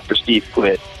 and then after Steve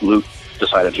quit, Luke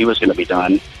decided he was going to be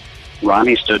done.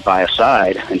 Ronnie stood by his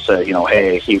side and said,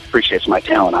 hey, he appreciates my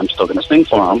talent. I'm still going to sing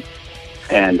for him.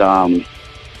 And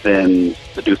then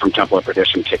the dude from Temple of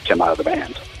Perdition kicked him out of the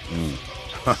band.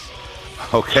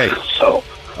 Okay. So.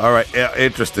 All right. Yeah,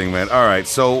 interesting, man. All right.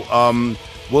 So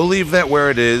We'll leave that where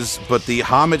it is, but the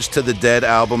Homage to the Dead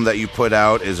album that you put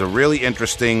out is a really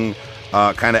interesting,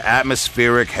 kind of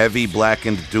atmospheric, heavy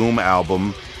Blackened Doom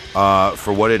album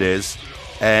for what it is.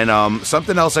 And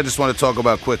something else I just want to talk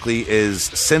about quickly is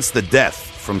Since the Death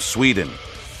from Sweden.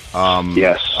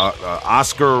 Yes.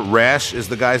 Oscar Rasch is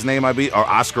the guy's name, or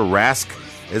Oscar Rask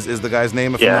is the guy's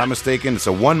name, if I'm not mistaken. It's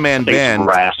a one-man band.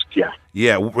 Rask, yeah.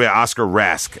 Yeah, Oscar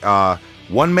Rask.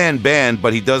 One-man band,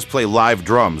 but he does play live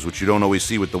drums, which you don't always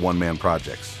see with the one-man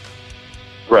projects.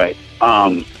 Right.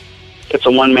 It's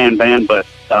a one-man band, but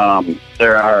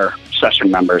there are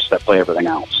session members that play everything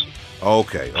else.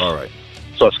 Okay, all right.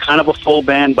 So it's kind of a full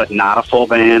band, but not a full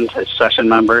band. It's session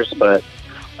members, but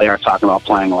they are talking about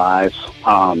playing live.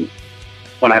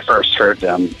 When I first heard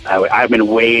them, I've been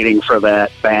waiting for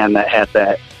that band that had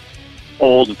that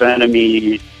old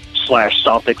Venomy /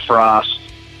 Celtic Frost,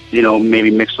 maybe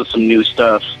mixed with some new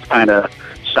stuff kind of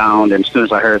sound. And as soon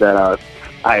as I heard that,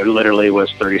 I literally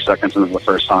was 30 seconds into the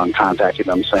first song contacting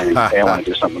them saying, hey, I want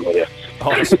to do something with you.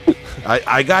 Awesome.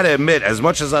 I got to admit, as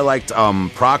much as I liked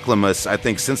Proclamus, I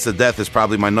think Since the Death is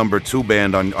probably my number 2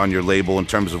 band on your label in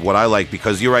terms of what I like,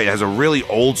 because you're right, it has a really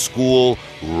old school,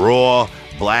 raw,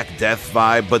 Black Death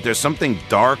vibe, but there's something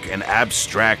dark and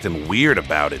abstract and weird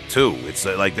about it, too. It's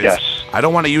like there's, Yes. I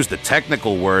don't want to use the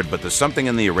technical word, but there's something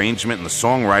in the arrangement and the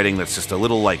songwriting that's just a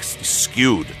little,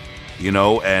 skewed,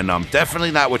 and definitely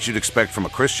not what you'd expect from a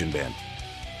Christian band.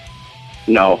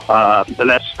 No, and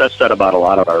that's said about a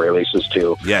lot of our releases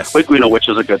too. Yes, which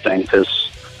is a good thing because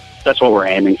that's what we're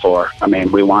aiming for. I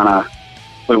mean, we wanna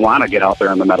get out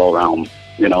there in the metal realm.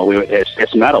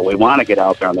 It's metal. We want to get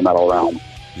out there in the metal realm.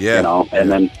 Yeah,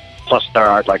 and then plus there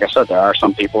are, like I said, there are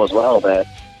some people as well that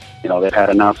they've had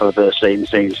enough of the same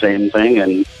thing,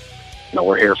 and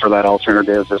we're here for that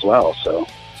alternative as well. So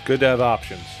it's good to have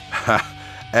options.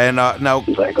 And now,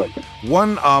 exactly.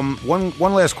 One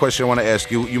last question I want to ask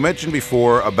you. You mentioned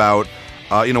before about,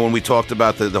 when we talked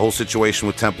about the whole situation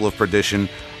with Temple of Perdition,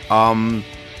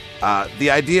 the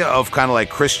idea of kind of like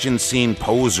Christian scene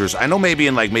posers. I know maybe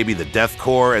in maybe the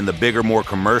deathcore and the bigger, more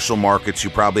commercial markets, you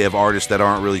probably have artists that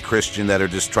aren't really Christian that are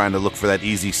just trying to look for that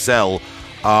easy sell.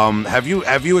 Have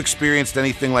you experienced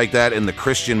anything like that in the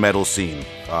Christian metal scene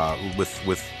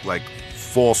with like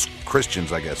false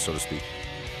Christians, I guess, so to speak?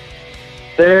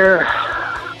 There's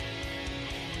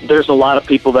a lot of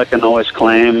people that can always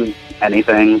claim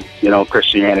anything,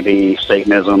 Christianity,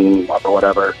 Satanism, or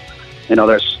whatever.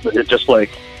 There's just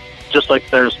like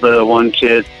there's the one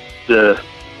kid, the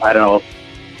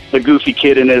goofy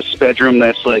kid in his bedroom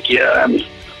that's like, yeah,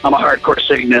 I'm a hardcore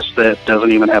Satanist that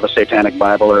doesn't even have a satanic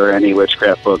Bible or any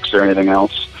witchcraft books or anything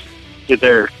else.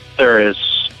 There is,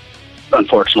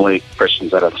 unfortunately,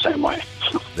 Christians that are the same way.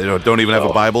 They don't even have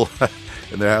a Bible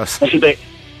in their house.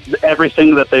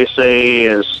 Everything that they say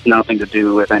is nothing to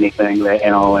do with anything,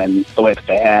 and the way that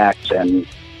they act, and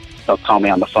they'll call me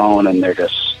on the phone and they're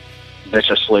just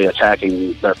viciously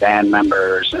attacking their band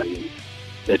members, and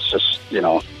it's just,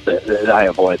 I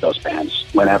avoid those bands.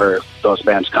 Whenever those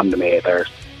bands come to me, they're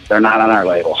not on our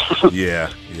label.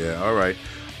 Yeah, all right.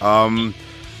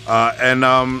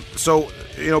 So,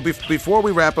 before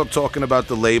we wrap up talking about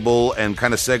the label and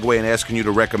kind of segue and asking you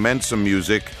to recommend some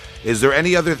music, is there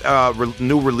any other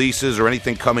new releases or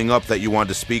anything coming up that you wanted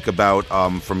to speak about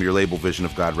from your label Vision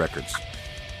of God Records?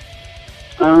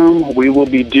 We will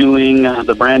be doing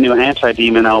the brand new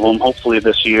Anti-Demon album hopefully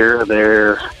this year.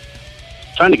 They're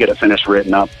trying to get it finished,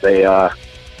 written up. They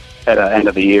had an end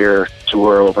of the year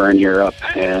tour over in Europe,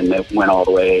 and it went all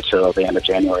the way till the end of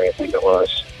January, I think it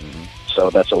was. Mm-hmm. So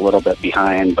that's a little bit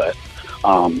behind, but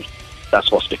that's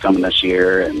supposed to be coming this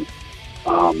year, and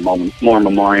more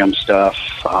memoriam stuff,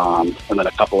 and then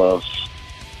a couple of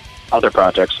other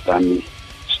projects that I'm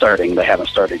starting. They haven't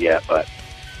started yet, but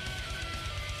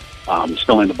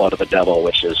Spilling the Blood of the Devil,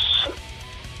 which is,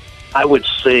 I would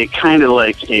say, kind of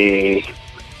like a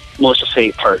Malicious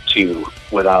Hate Part 2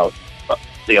 without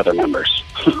the other members.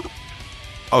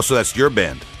 Oh, so that's your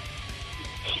band?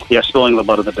 Yeah, Spilling the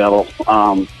Blood of the Devil.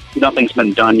 Nothing's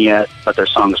been done yet, but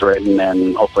there's songs written,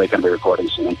 and hopefully going to be recording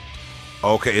soon.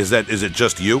 Okay, is it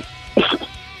just you?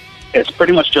 It's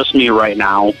pretty much just me right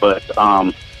now, but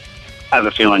I have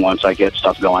a feeling once I get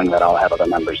stuff going that I'll have other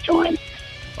members join.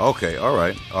 Okay, all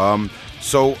right.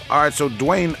 So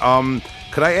Duane,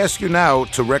 could I ask you now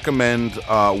to recommend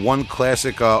one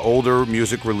classic older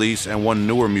music release and one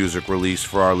newer music release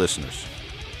for our listeners?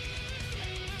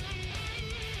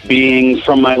 Being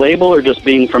from my label or just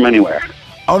being from anywhere?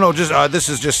 Oh no, just this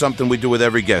is just something we do with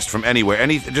every guest from anywhere.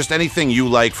 Just anything you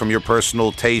like from your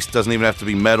personal taste. Doesn't even have to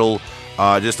be metal.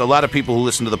 Just a lot of people who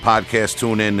listen to the podcast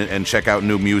tune in and check out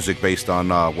new music based on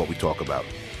what we talk about.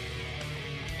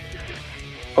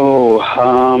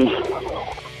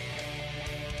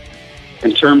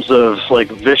 In terms of like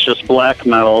vicious black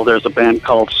metal, there's a band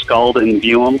called Scald and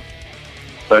View 'em.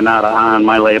 They're not on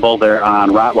my label. They're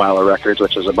on Rottweiler Records,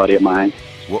 which is a buddy of mine.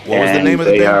 What was the name of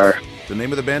the band? The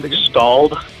name of the band again?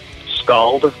 Scald,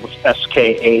 Skald,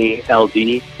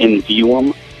 in View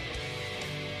 'em.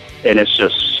 And it's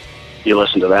just, you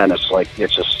listen to that and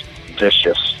it's just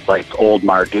vicious, like old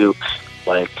Marduk,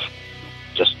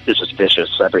 it's just vicious.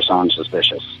 Every song's just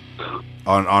vicious.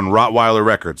 On Rottweiler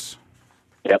Records.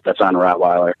 Yep, that's on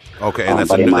Rottweiler. Okay, and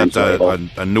that's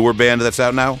a newer band that's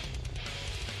out now?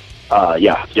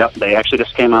 Yep. They actually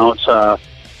just came out.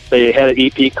 They had an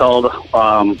EP called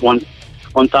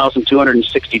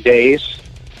 1,260 Days,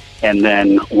 and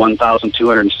then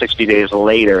 1,260 days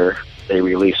later, they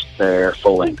released their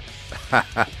full length.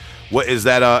 What is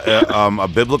that? A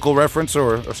biblical reference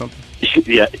or something?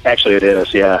 Yeah, actually it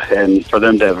is. Yeah, and for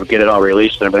them to get it all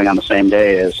released and everything on the same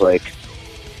day is like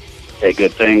a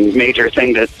good thing, major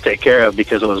thing to take care of,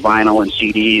 because it was vinyl and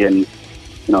CD, and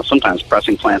sometimes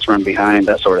pressing plants run behind,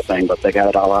 that sort of thing, but they got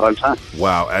it all out on time.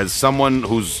 Wow, as someone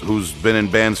who's been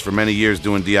in bands for many years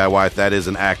doing DIY, that is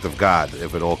an act of God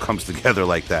if it all comes together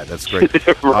like that. That's great.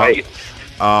 Right.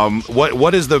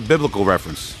 What is the biblical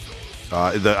reference?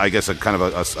 I guess a kind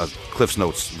of a Cliff's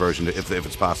Notes version, if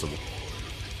it's possible.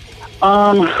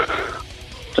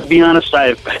 To be honest,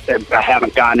 I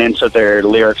haven't gotten into their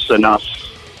lyrics enough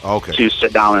to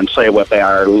sit down and say what they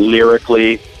are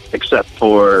lyrically, except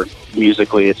for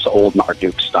musically, it's old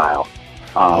Marduk style.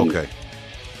 Okay.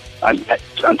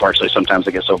 Unfortunately, sometimes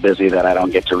I get so busy that I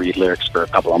don't get to read lyrics for a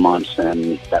couple of months,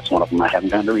 and that's one of them I haven't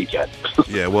gotten to read yet.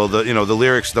 Yeah, well, the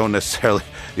lyrics don't necessarily.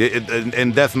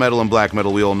 In death metal and black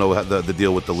metal, we all know the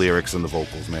deal with the lyrics and the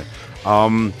vocals, man.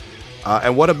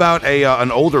 And what about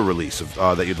an older release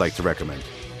that you'd like to recommend?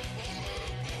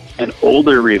 An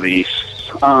older release?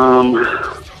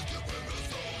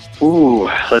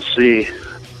 Let's see.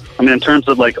 I mean, in terms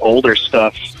of like older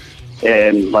stuff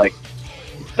and like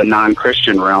the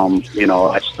non-Christian realm,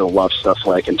 I still love stuff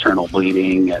like Internal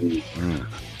Bleeding and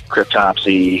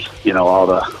Cryptopsy.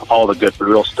 All the good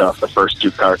brutal stuff. The first two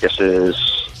Carcasses,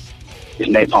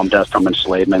 Napalm Death from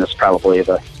Enslavement is probably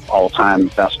the all-time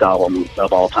best album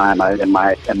of all time in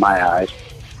my eyes.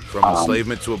 From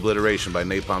Enslavement to Obliteration by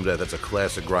Napalm Death. That's a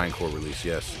classic grindcore release.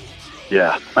 Yes.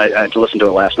 Yeah, I listened to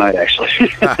it last night actually.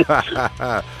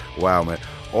 Wow, man.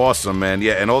 Awesome, man.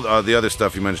 Yeah, and all the other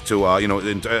stuff you mentioned too.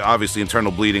 Obviously,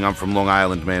 Internal Bleeding. I'm from Long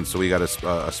Island, man, so we got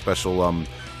a special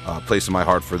place in my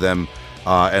heart for them.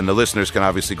 And the listeners can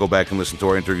obviously go back and listen to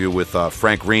our interview with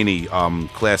Frank Rainey,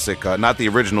 classic, not the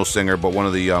original singer, but one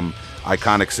of the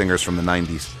iconic singers from the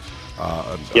 '90s.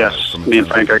 Yes, me and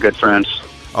Frank are good friends.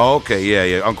 Oh, okay,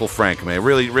 yeah, Uncle Frank, man,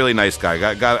 really, really nice guy.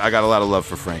 I got a lot of love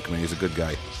for Frank, man. He's a good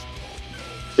guy.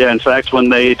 Yeah, in fact, when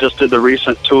they just did the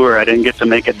recent tour, I didn't get to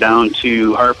make it down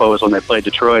to Harpo's when they played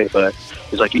Detroit, but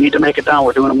he's like, you need to make it down.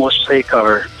 We're doing a Malicious Hate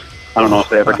cover. I don't know if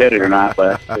they ever did it or not,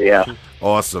 but yeah.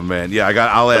 Awesome, man. Yeah,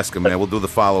 I'll ask him, man. We'll do the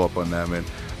follow-up on that, man.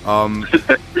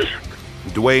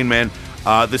 Duane, man,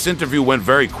 this interview went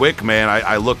very quick, man.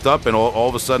 I looked up, and all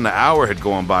of a sudden an hour had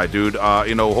gone by, dude.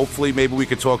 Hopefully maybe we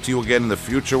could talk to you again in the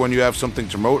future when you have something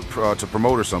to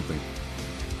promote or something.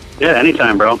 Yeah,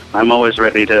 anytime, bro. I'm always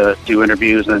ready to do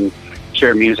interviews and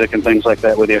share music and things like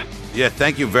that with you. Yeah,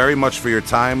 thank you very much for your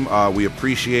time. We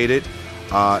appreciate it.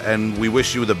 And we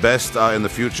wish you the best in the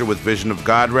future with Vision of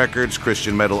God Records,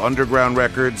 Christian Metal Underground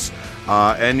Records,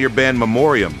 and your band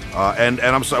Memoriam. And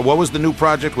I'm sorry, what was the new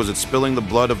project? Was it Spilling the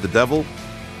Blood of the Devil?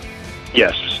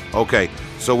 Yes. Okay,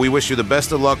 so we wish you the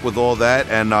best of luck with all that,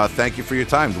 and thank you for your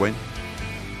time, Duane.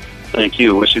 Thank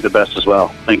you. Wish you the best as well.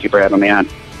 Thank you for having me on.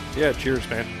 Yeah, cheers,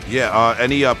 man. Yeah,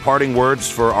 any parting words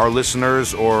for our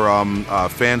listeners or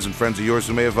fans and friends of yours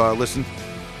who may have listened?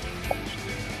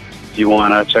 If you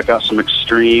want to check out some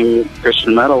extreme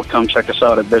Christian metal, come check us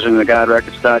out at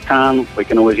visionofgodrecords.com. We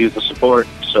can always use the support,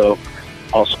 so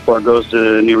all support goes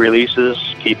to new releases,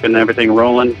 keeping everything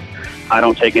rolling. I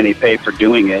don't take any pay for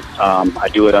doing it. I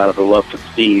do it out of the love for the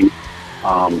theme.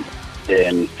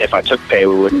 And if I took pay,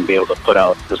 we wouldn't be able to put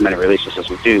out as many releases as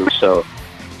we do. So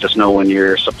just know when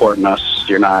you're supporting us,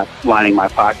 you're not lining my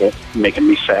pocket, making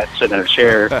me fat, sitting in a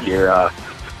chair.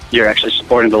 You're actually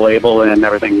supporting the label, and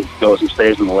everything goes and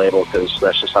stays in the label because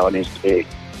that's just how it needs to be.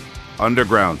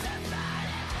 Underground.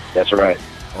 That's right.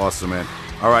 Awesome, man.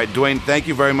 All right, Duane, thank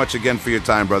you very much again for your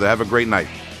time, brother. Have a great night.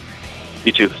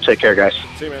 You too. Take care, guys.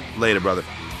 See you, man. Later, brother.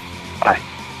 Bye.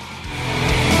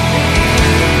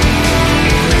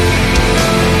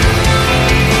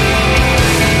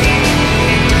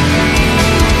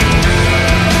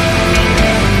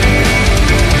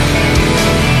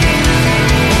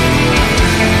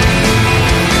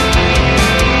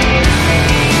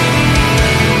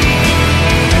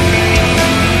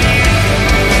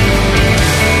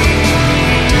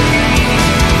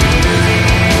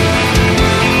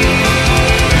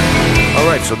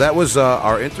 so that was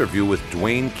our interview with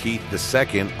Duane Keith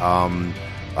II.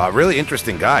 Really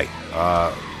interesting guy.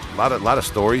 A lot of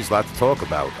stories, a lot to talk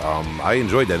about. I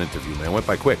enjoyed that interview, man. It went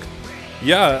by quick.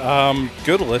 Yeah,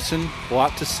 good listen. A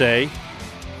lot to say.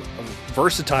 A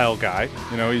versatile guy.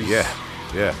 You know, he's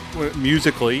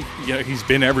musically, he's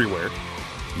been everywhere.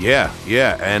 Yeah,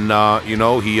 and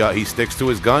he sticks to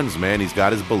his guns, man. He's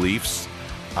got his beliefs,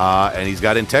 and he's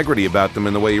got integrity about them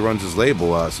in the way he runs his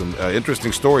label. Some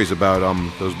interesting stories about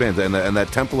those bands and that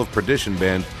Temple of Perdition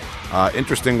band.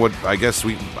 Interesting. What I guess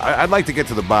I'd like to get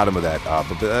to the bottom of that,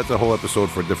 but that's a whole episode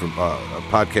for a different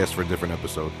podcast for a different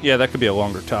episode. Yeah, that could be a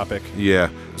longer topic. Yeah.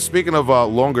 Speaking of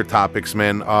longer topics,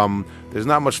 man, there's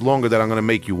not much longer that I'm going to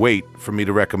make you wait for me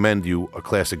to recommend you a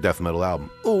classic death metal album.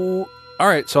 Ooh. All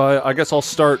right, so I guess I'll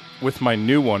start with my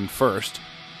new one first.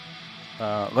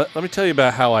 Let me tell you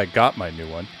about how I got my new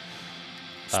one.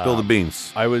 Spill the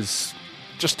beans. I was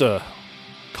just a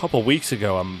couple weeks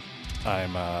ago.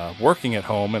 I'm working at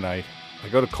home, and I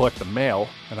go to collect the mail,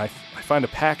 and I find a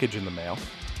package in the mail,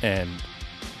 and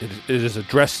it is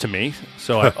addressed to me.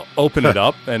 So I open it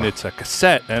up, and it's a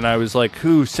cassette, and I was like,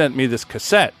 "Who sent me this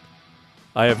cassette?"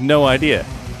 I have no idea.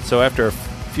 So after a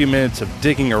few minutes of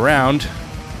digging around,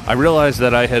 I realized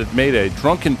that I had made a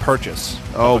drunken purchase.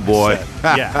 Oh, boy.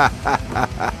 Yeah.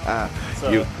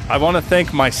 So I want to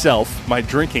thank myself, my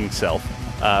drinking self,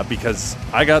 because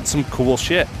I got some cool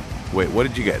shit. Wait, what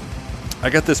did you get?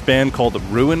 I got this band called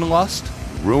Ruin Lust.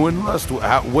 Ruin Lust?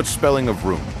 What's spelling of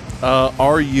Ruin?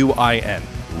 Ruin.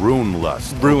 Ruin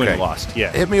Lust. Ruin Okay. Lust,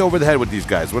 yeah. Hit me over the head with these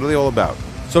guys. What are they all about?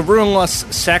 So Ruin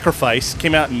Lust's Sacrifice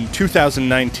came out in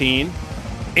 2019.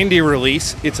 Indie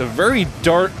release. It's a very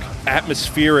dark,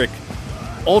 atmospheric,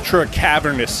 ultra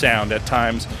cavernous sound at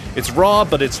times. It's raw,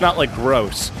 but it's not like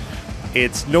gross.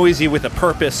 It's noisy with a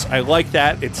purpose. I like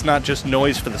that. It's not just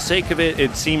noise for the sake of it.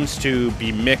 It seems to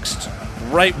be mixed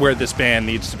right where this band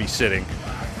needs to be sitting.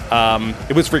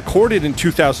 It was recorded in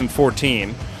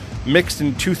 2014, mixed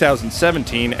in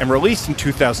 2017, and released in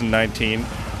 2019.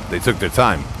 They took their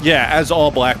time. Yeah, as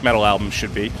all black metal albums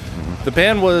should be. Mm-hmm. The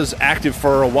band was active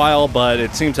for a while, but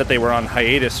it seems that they were on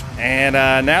hiatus. And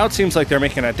now it seems like they're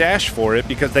making a dash for it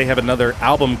because they have another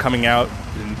album coming out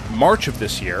in March of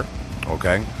this year.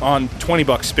 Okay. On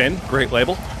 $20 Spin, great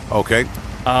label. Okay.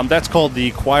 That's called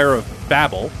The Choir of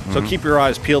Babel, so keep your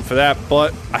eyes peeled for that.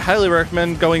 But I highly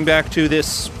recommend going back to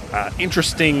this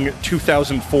interesting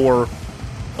 2004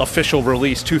 official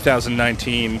release,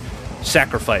 2019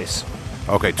 Sacrifice.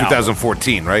 Okay,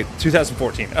 2014, album. Right?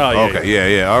 2014. Oh, yeah.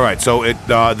 Okay, yeah. All right. So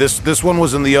this one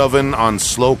was in the oven on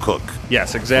slow cook.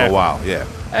 Yes, exactly. Oh wow, yeah.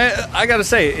 I gotta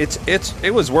say,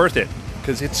 it was worth it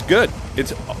because it's good.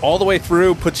 It's all the way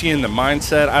through, puts you in the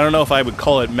mindset. I don't know if I would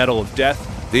call it metal of death.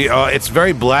 It's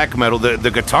very black metal.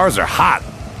 The guitars are hot.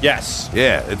 Yes.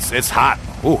 Yeah, it's hot.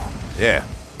 Ooh, yeah.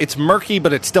 It's murky,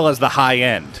 but it still has the high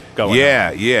end going.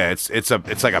 Yeah. It's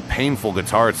like a painful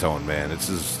guitar tone, man. This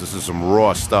is some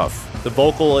raw stuff. The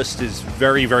vocalist is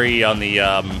very, very on the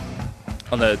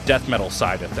death metal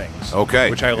side of things. Okay,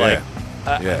 which I like.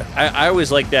 Yeah. I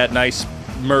always like that nice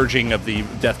merging of the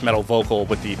death metal vocal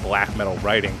with the black metal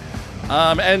writing,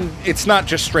 and it's not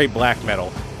just straight black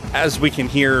metal. As we can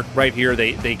hear right here,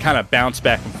 they kind of bounce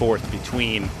back and forth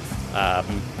between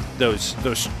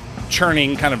those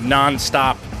churning kind of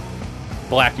non-stop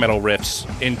black metal riffs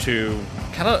into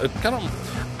kind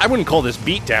of I wouldn't call this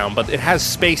beatdown, but it has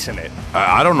space in it.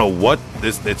 I don't know what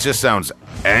this. It just sounds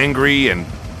angry and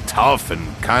tough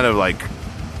and kind of like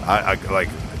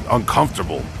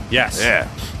uncomfortable. Yes.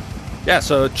 Yeah.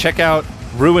 So check out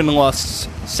Ruin Lust's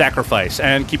Sacrifice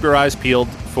and keep your eyes peeled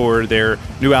for their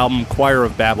new album Choir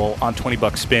of Babel on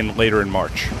 $20 Spin later in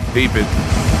March. Peep it.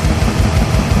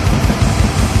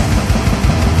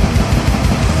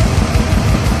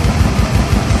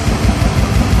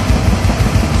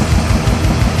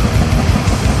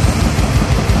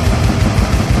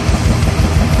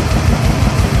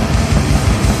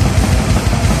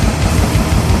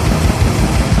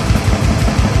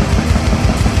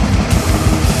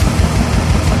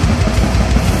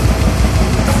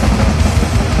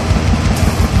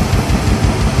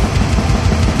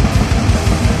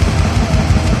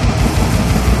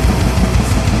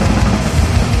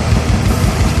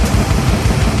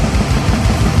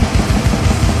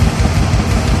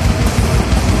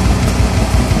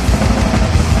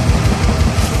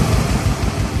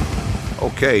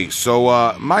 Okay,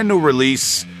 so my new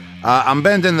release, I'm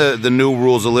bending the new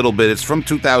rules a little bit. It's from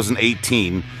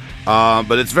 2018,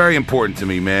 but it's very important to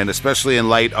me, man, especially in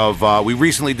light of, we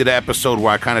recently did an episode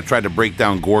where I kind of tried to break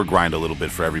down Gore Grind a little bit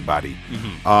for everybody.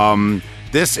 Mm-hmm.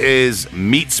 This is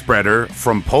Meat Spreader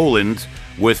from Poland.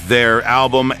 with their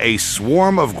album A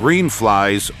Swarm of Green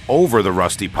Flies Over the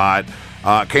Rusty Pot.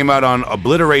 Came out on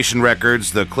Obliteration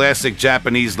Records, the classic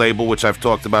Japanese label, which I've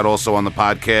talked about also on the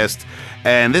podcast.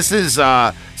 And this is,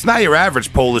 it's not your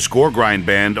average Polish gore grind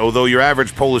band, although your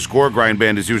average Polish gore grind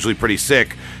band is usually pretty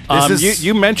sick.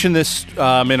 You mentioned this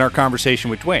in our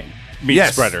conversation with Duane, Meat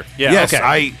Spreader. Yeah, yes,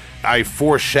 okay. I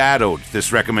foreshadowed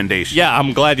this recommendation. Yeah,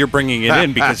 I'm glad you're bringing it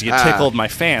in because you tickled my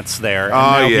fance there, and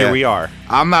now here we are.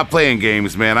 I'm not playing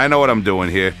games, man. I know what I'm doing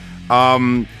here.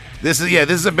 This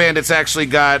is a band that's actually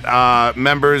got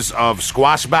members of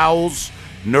Squash Bowels,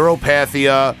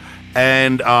 Neuropathia,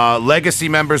 and legacy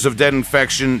members of Dead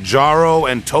Infection, Jaro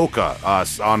and Toka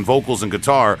on vocals and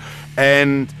guitar.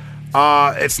 And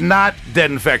it's not Dead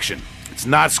Infection. It's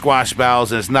not Squash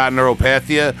Bowels, and it's not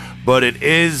Neuropathia, but it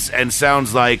is and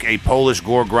sounds like a Polish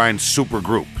gore grind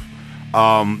supergroup.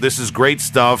 This is great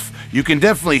stuff. You can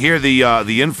definitely hear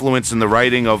the influence in the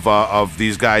writing of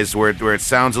these guys, where it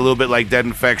sounds a little bit like Dead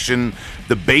Infection.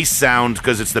 The bass sound,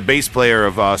 because it's the bass player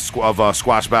of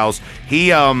Squash Bowels.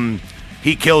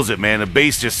 He kills it, man. The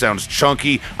bass just sounds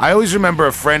chunky. I always remember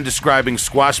a friend describing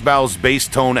Squash Bowels' bass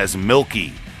tone as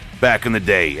milky back in the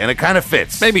day, and it kind of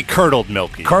fits. Maybe curdled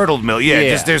milky. Curdled milk, yeah.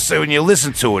 Just there's when you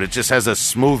listen to it, it just has a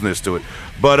smoothness to it,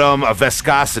 but a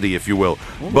viscosity, if you will.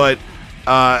 Ooh. But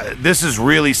this is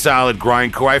really solid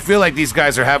grindcore. I feel like these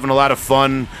guys are having a lot of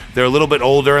fun. They're a little bit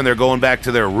older, and they're going back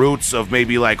to their roots of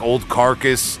maybe like old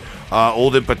Carcass,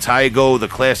 old Impetigo, the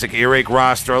classic Earache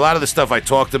roster. A lot of the stuff I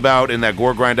talked about in that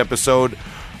Gore Grind episode.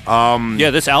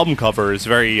 This album cover is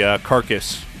very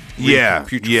Carcass.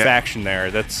 Putrefaction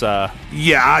there. That's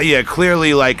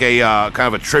clearly like a kind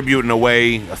of a tribute in a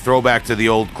way, a throwback to the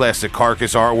old classic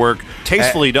Carcass artwork.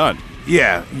 Tastefully done.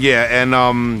 Yeah,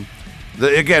 and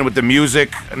again with the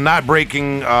music, not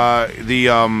breaking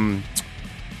the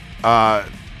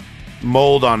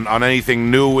mold on anything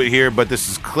new here, but this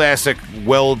is classic,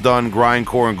 well done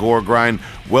grindcore and gore grind,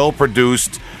 well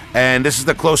produced. And this is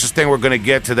the closest thing we're going to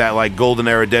get to that like golden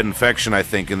era Dead Infection, I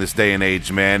think, in this day and age,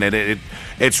 man. And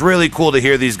it's really cool to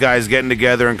hear these guys getting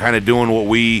together and kind of doing what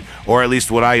we, or at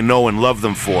least what I know and love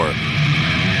them for.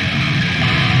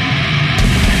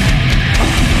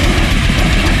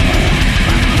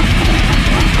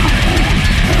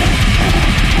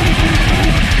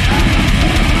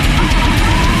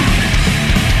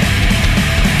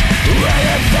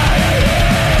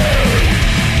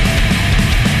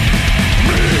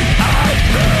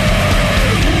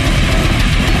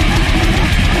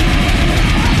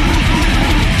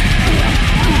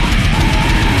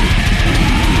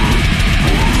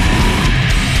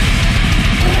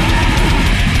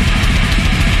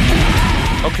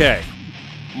 Okay,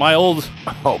 my old...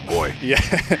 Oh, boy. Yeah.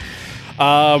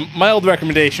 My old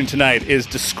recommendation tonight is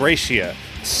Disgracia,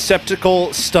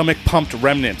 Septical Stomach Pumped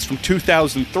Remnants from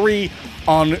 2003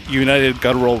 on United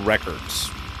Guttural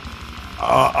Records.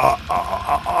 I'm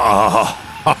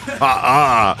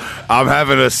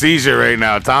having a seizure right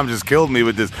now. Tom just killed me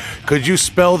with this. Could you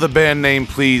spell the band name,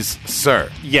 please,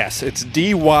 sir? Yes, it's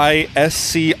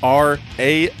Dyscrasia.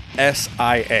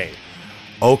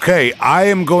 Okay, I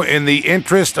am going, in the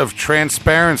interest of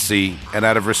transparency and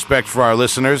out of respect for our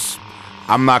listeners,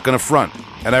 I'm not going to front.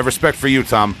 And I have respect for you,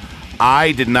 Tom.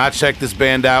 I did not check this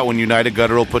band out when United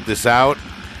Guttural put this out.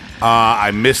 I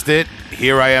missed it.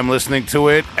 Here I am listening to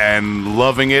it and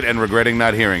loving it and regretting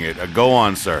not hearing it. Go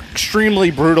on, sir. Extremely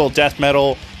brutal death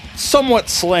metal, somewhat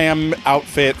slam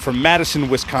outfit from Madison,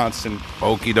 Wisconsin.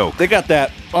 Okie doke. They got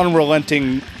that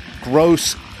unrelenting,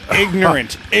 gross,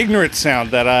 ignorant sound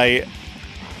that I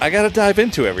got to dive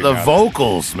into every now. The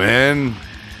vocals, man.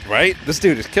 Right? This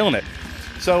dude is killing it.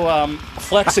 So,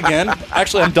 flex again.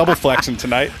 Actually, I'm double flexing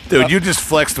tonight. Dude, you just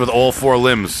flexed with all four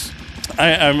limbs.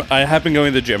 I have been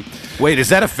going to the gym. Wait, is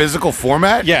that a physical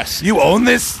format? Yes. You own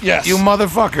this? Yes. You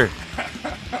motherfucker.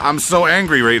 I'm so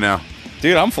angry right now.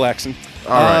 Dude, I'm flexing.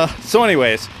 All right. So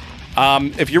anyways,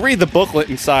 if you read the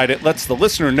booklet inside, it lets the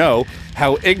listener know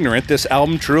how ignorant this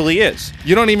album truly is.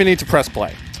 You don't even need to press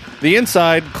play. The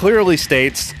inside clearly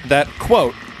states that,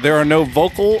 quote, there are no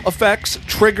vocal effects,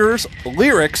 triggers,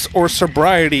 lyrics, or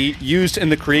sobriety used in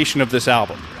the creation of this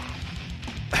album.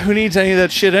 Who needs any of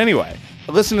that shit anyway?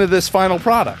 Listen to this final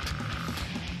product.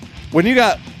 When you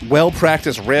got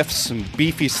well-practiced riffs and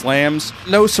beefy slams,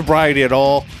 no sobriety at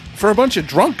all, for a bunch of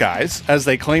drunk guys, as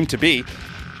they claim to be,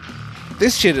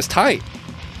 this shit is tight.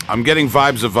 I'm getting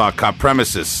vibes of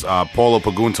Capremesis, Paulo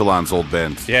Paguntalan's old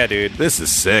band. Yeah, dude. This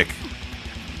is sick.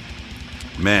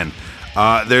 Man,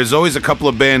 there's always a couple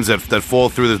of bands that fall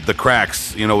through the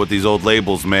cracks, you know, with these old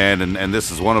labels, man, and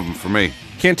this is one of them for me.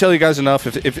 Can't tell you guys enough.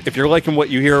 If you're liking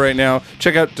what you hear right now,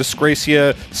 check out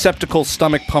Disgracia Septical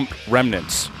Stomach Pump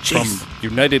Remnants from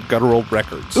United Guttural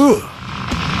Records. Ugh.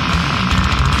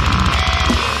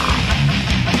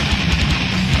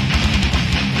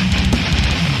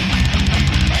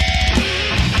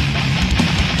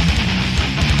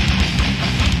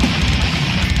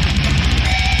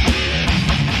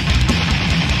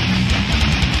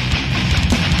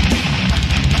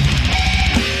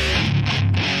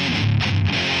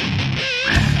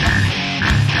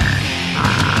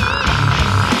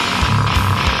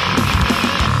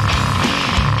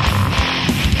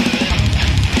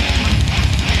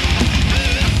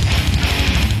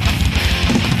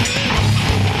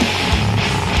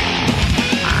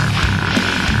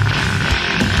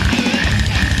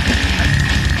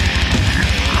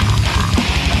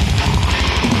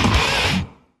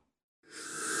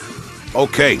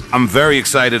 Okay, I'm very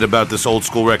excited about this old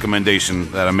school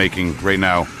recommendation that I'm making right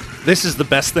now. This is the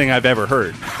best thing I've ever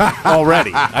heard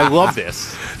already. I love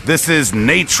this. This is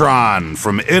Natron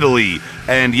from Italy.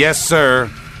 And yes, sir,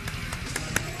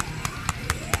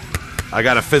 I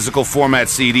got a physical format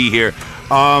CD here.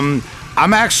 I'm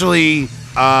actually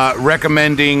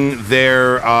recommending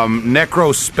their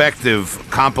Necrospective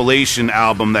compilation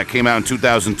album that came out in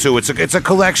 2002. It's a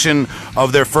collection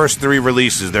of their first 3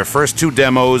 releases. Their first 2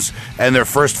 demos and their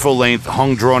first full-length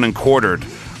Hung, Drawn, and Quartered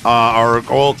are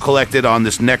all collected on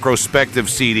this Necrospective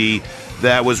CD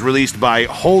that was released by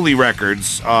Holy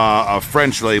Records, a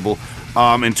French label,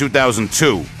 in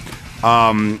 2002.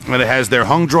 And it has their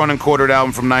Hung, Drawn, and Quartered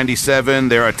album from 97,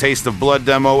 their A Taste of Blood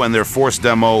demo, and their Force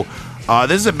demo.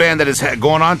 This is a band that has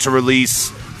gone on to release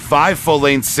 5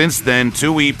 full-lengths since then,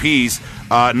 2 EPs,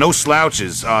 no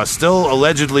slouches, still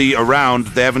allegedly around.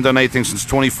 They haven't done anything since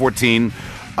 2014.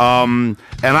 And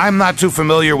I'm not too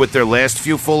familiar with their last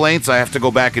few full-lengths. I have to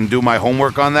go back and do my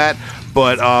homework on that.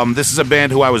 But this is a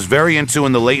band who I was very into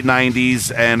in the late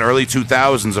 90s and early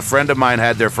 2000s. A friend of mine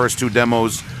had their first 2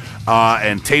 demos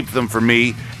and taped them for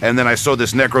me. And then I saw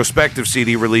this Necrospective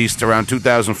CD released around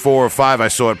 2004 or 5. I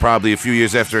saw it probably a few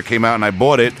years after it came out, and I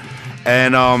bought it.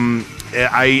 And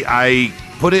I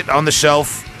put it on the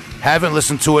shelf. Haven't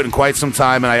listened to it in quite some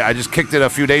time, and I just kicked it a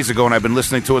few days ago, and I've been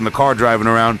listening to it in the car driving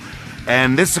around.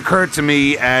 And this occurred to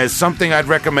me as something I'd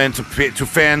recommend to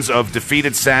fans of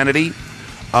Defeated Sanity,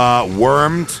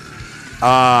 Wormed,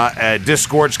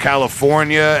 Disgorged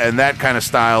California, and that kind of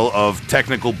style of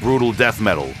technical, brutal death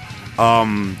metal.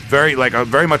 Very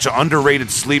much an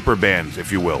underrated sleeper band,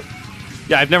 if you will.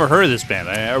 Yeah, I've never heard of this band.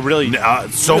 I really...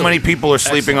 many people are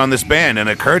sleeping on this band, and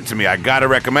it occurred to me, I gotta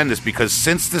recommend this, because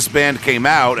since this band came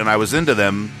out and I was into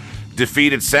them,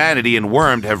 Defeated Sanity and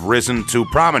Wormed have risen to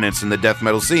prominence in the death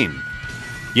metal scene.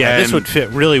 Yeah, and this would fit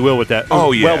really well with that.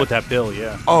 Oh, yeah. Well with that bill,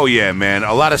 yeah. Oh, yeah, man.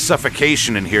 A lot of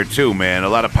suffocation in here, too, man. A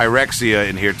lot of pyrexia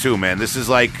in here, too, man. This is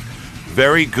like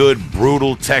very good,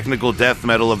 brutal, technical death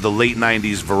metal of the late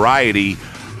 90s variety.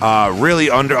 Really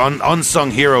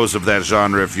unsung heroes of that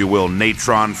genre, if you will.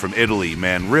 Natron from Italy,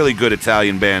 man. Really good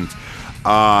Italian band.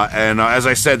 And as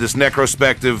I said, this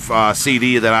Necrospective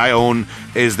CD that I own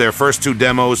is their first 2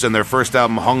 demos and their first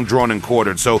album, Hung, Drawn, and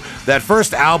Quartered. So that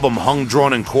first album, Hung,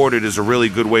 Drawn, and Quartered, is a really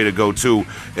good way to go, too,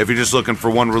 if you're just looking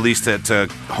for one release to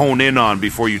hone in on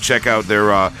before you check out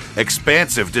their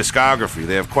expansive discography.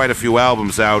 They have quite a few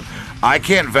albums out. I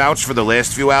can't vouch for the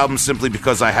last few albums simply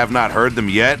because I have not heard them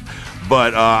yet,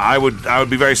 but I would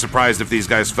be very surprised if these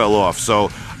guys fell off. So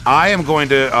I am going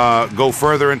to go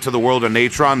further into the world of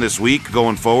Natron this week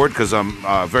going forward because I'm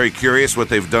very curious what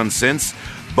they've done since.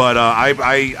 But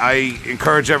I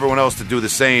encourage everyone else to do the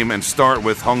same and start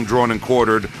with Hung, Drawn, and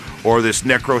Quartered, or this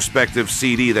Necrospective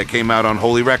CD that came out on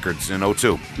Holy Records in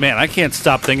 2002. Man, I can't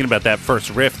stop thinking about that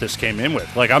first riff this came in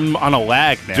with. Like, I'm on a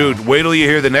lag now. Dude, wait till you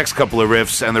hear the next couple of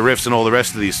riffs and the riffs in all the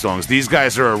rest of these songs. These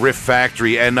guys are a riff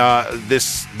factory, and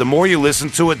the more you listen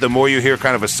to it, the more you hear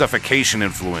kind of a suffocation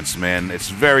influence, man. It's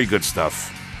very good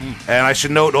stuff. And I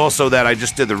should note also that I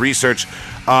just did the research.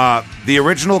 The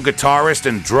original guitarist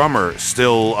and drummer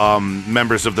still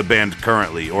members of the band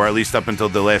currently, or at least up until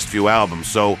the last few albums.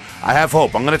 So I have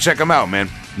hope. I'm going to check them out, man.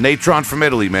 Natron from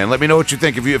Italy, man. Let me know what you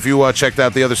think if you checked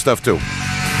out the other stuff too.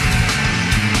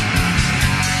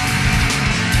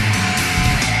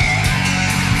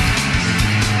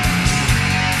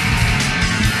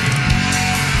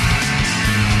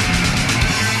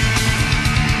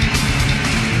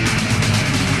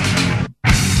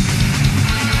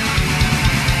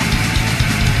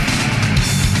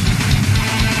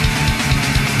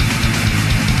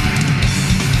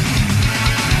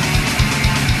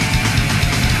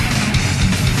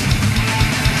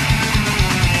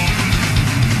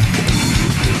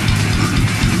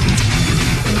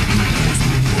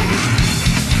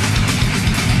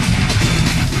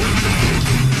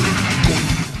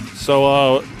 So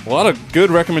a lot of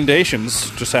good recommendations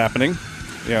just happening.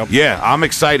 Yeah, I'm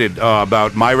excited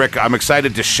about my I'm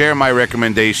excited to share my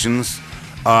recommendations.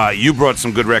 You brought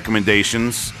some good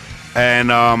recommendations,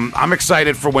 and I'm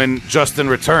excited for when Justin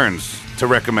returns to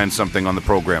recommend something on the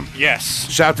program. Yes.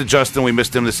 Shout to Justin. We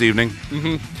missed him this evening.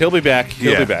 Mm-hmm. He'll be back.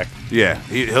 He'll be back. Yeah,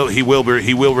 he will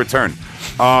return.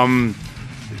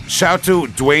 Shout to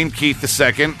Duane Keith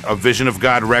II of Vision of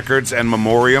God Records and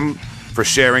Memoriam for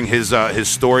sharing his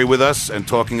story with us and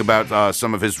talking about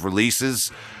some of his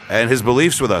releases and his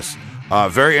beliefs with us.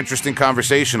 Very interesting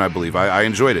conversation, I believe. I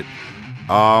enjoyed it.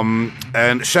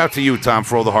 And shout to you, Tom,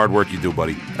 for all the hard work you do,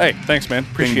 buddy. Hey, thanks, man.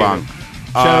 Appreciate Bing bong. it.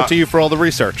 Shout out to you for all the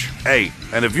research. Hey,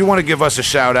 and if you want to give us a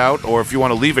shout out, or if you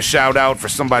want to leave a shout out for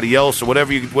somebody else, or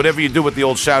whatever you do with the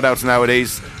old shout outs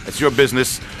nowadays, it's your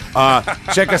business.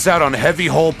 Check us out on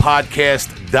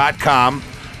heavyholepodcast.com.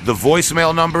 The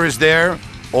voicemail number is there.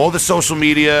 All the social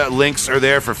media links are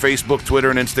there for Facebook, Twitter,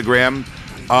 and Instagram.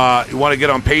 You want to get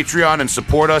on Patreon and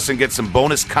support us and get some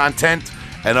bonus content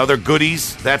and other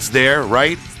goodies, that's there,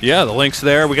 right? Yeah, the link's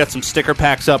there. We got some sticker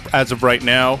packs up as of right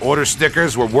now. Order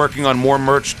stickers. We're working on more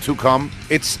merch to come.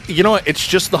 It's, you know what? It's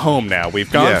just the home now.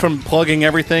 We've gone from plugging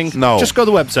everything. No. Just go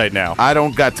to the website now. I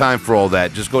don't got time for all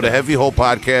that. Just go to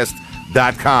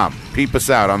heavyholepodcast.com. Peep us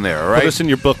out on there, all right? Put us in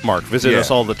your bookmark. Visit us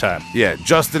all the time. Yeah,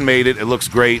 Justin made it. It looks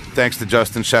great. Thanks to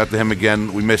Justin. Shout to him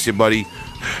again. We miss you, buddy.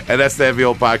 And that's the Heavy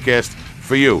Hole Podcast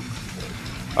for you.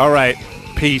 All right.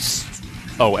 Peace.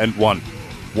 Oh, and one.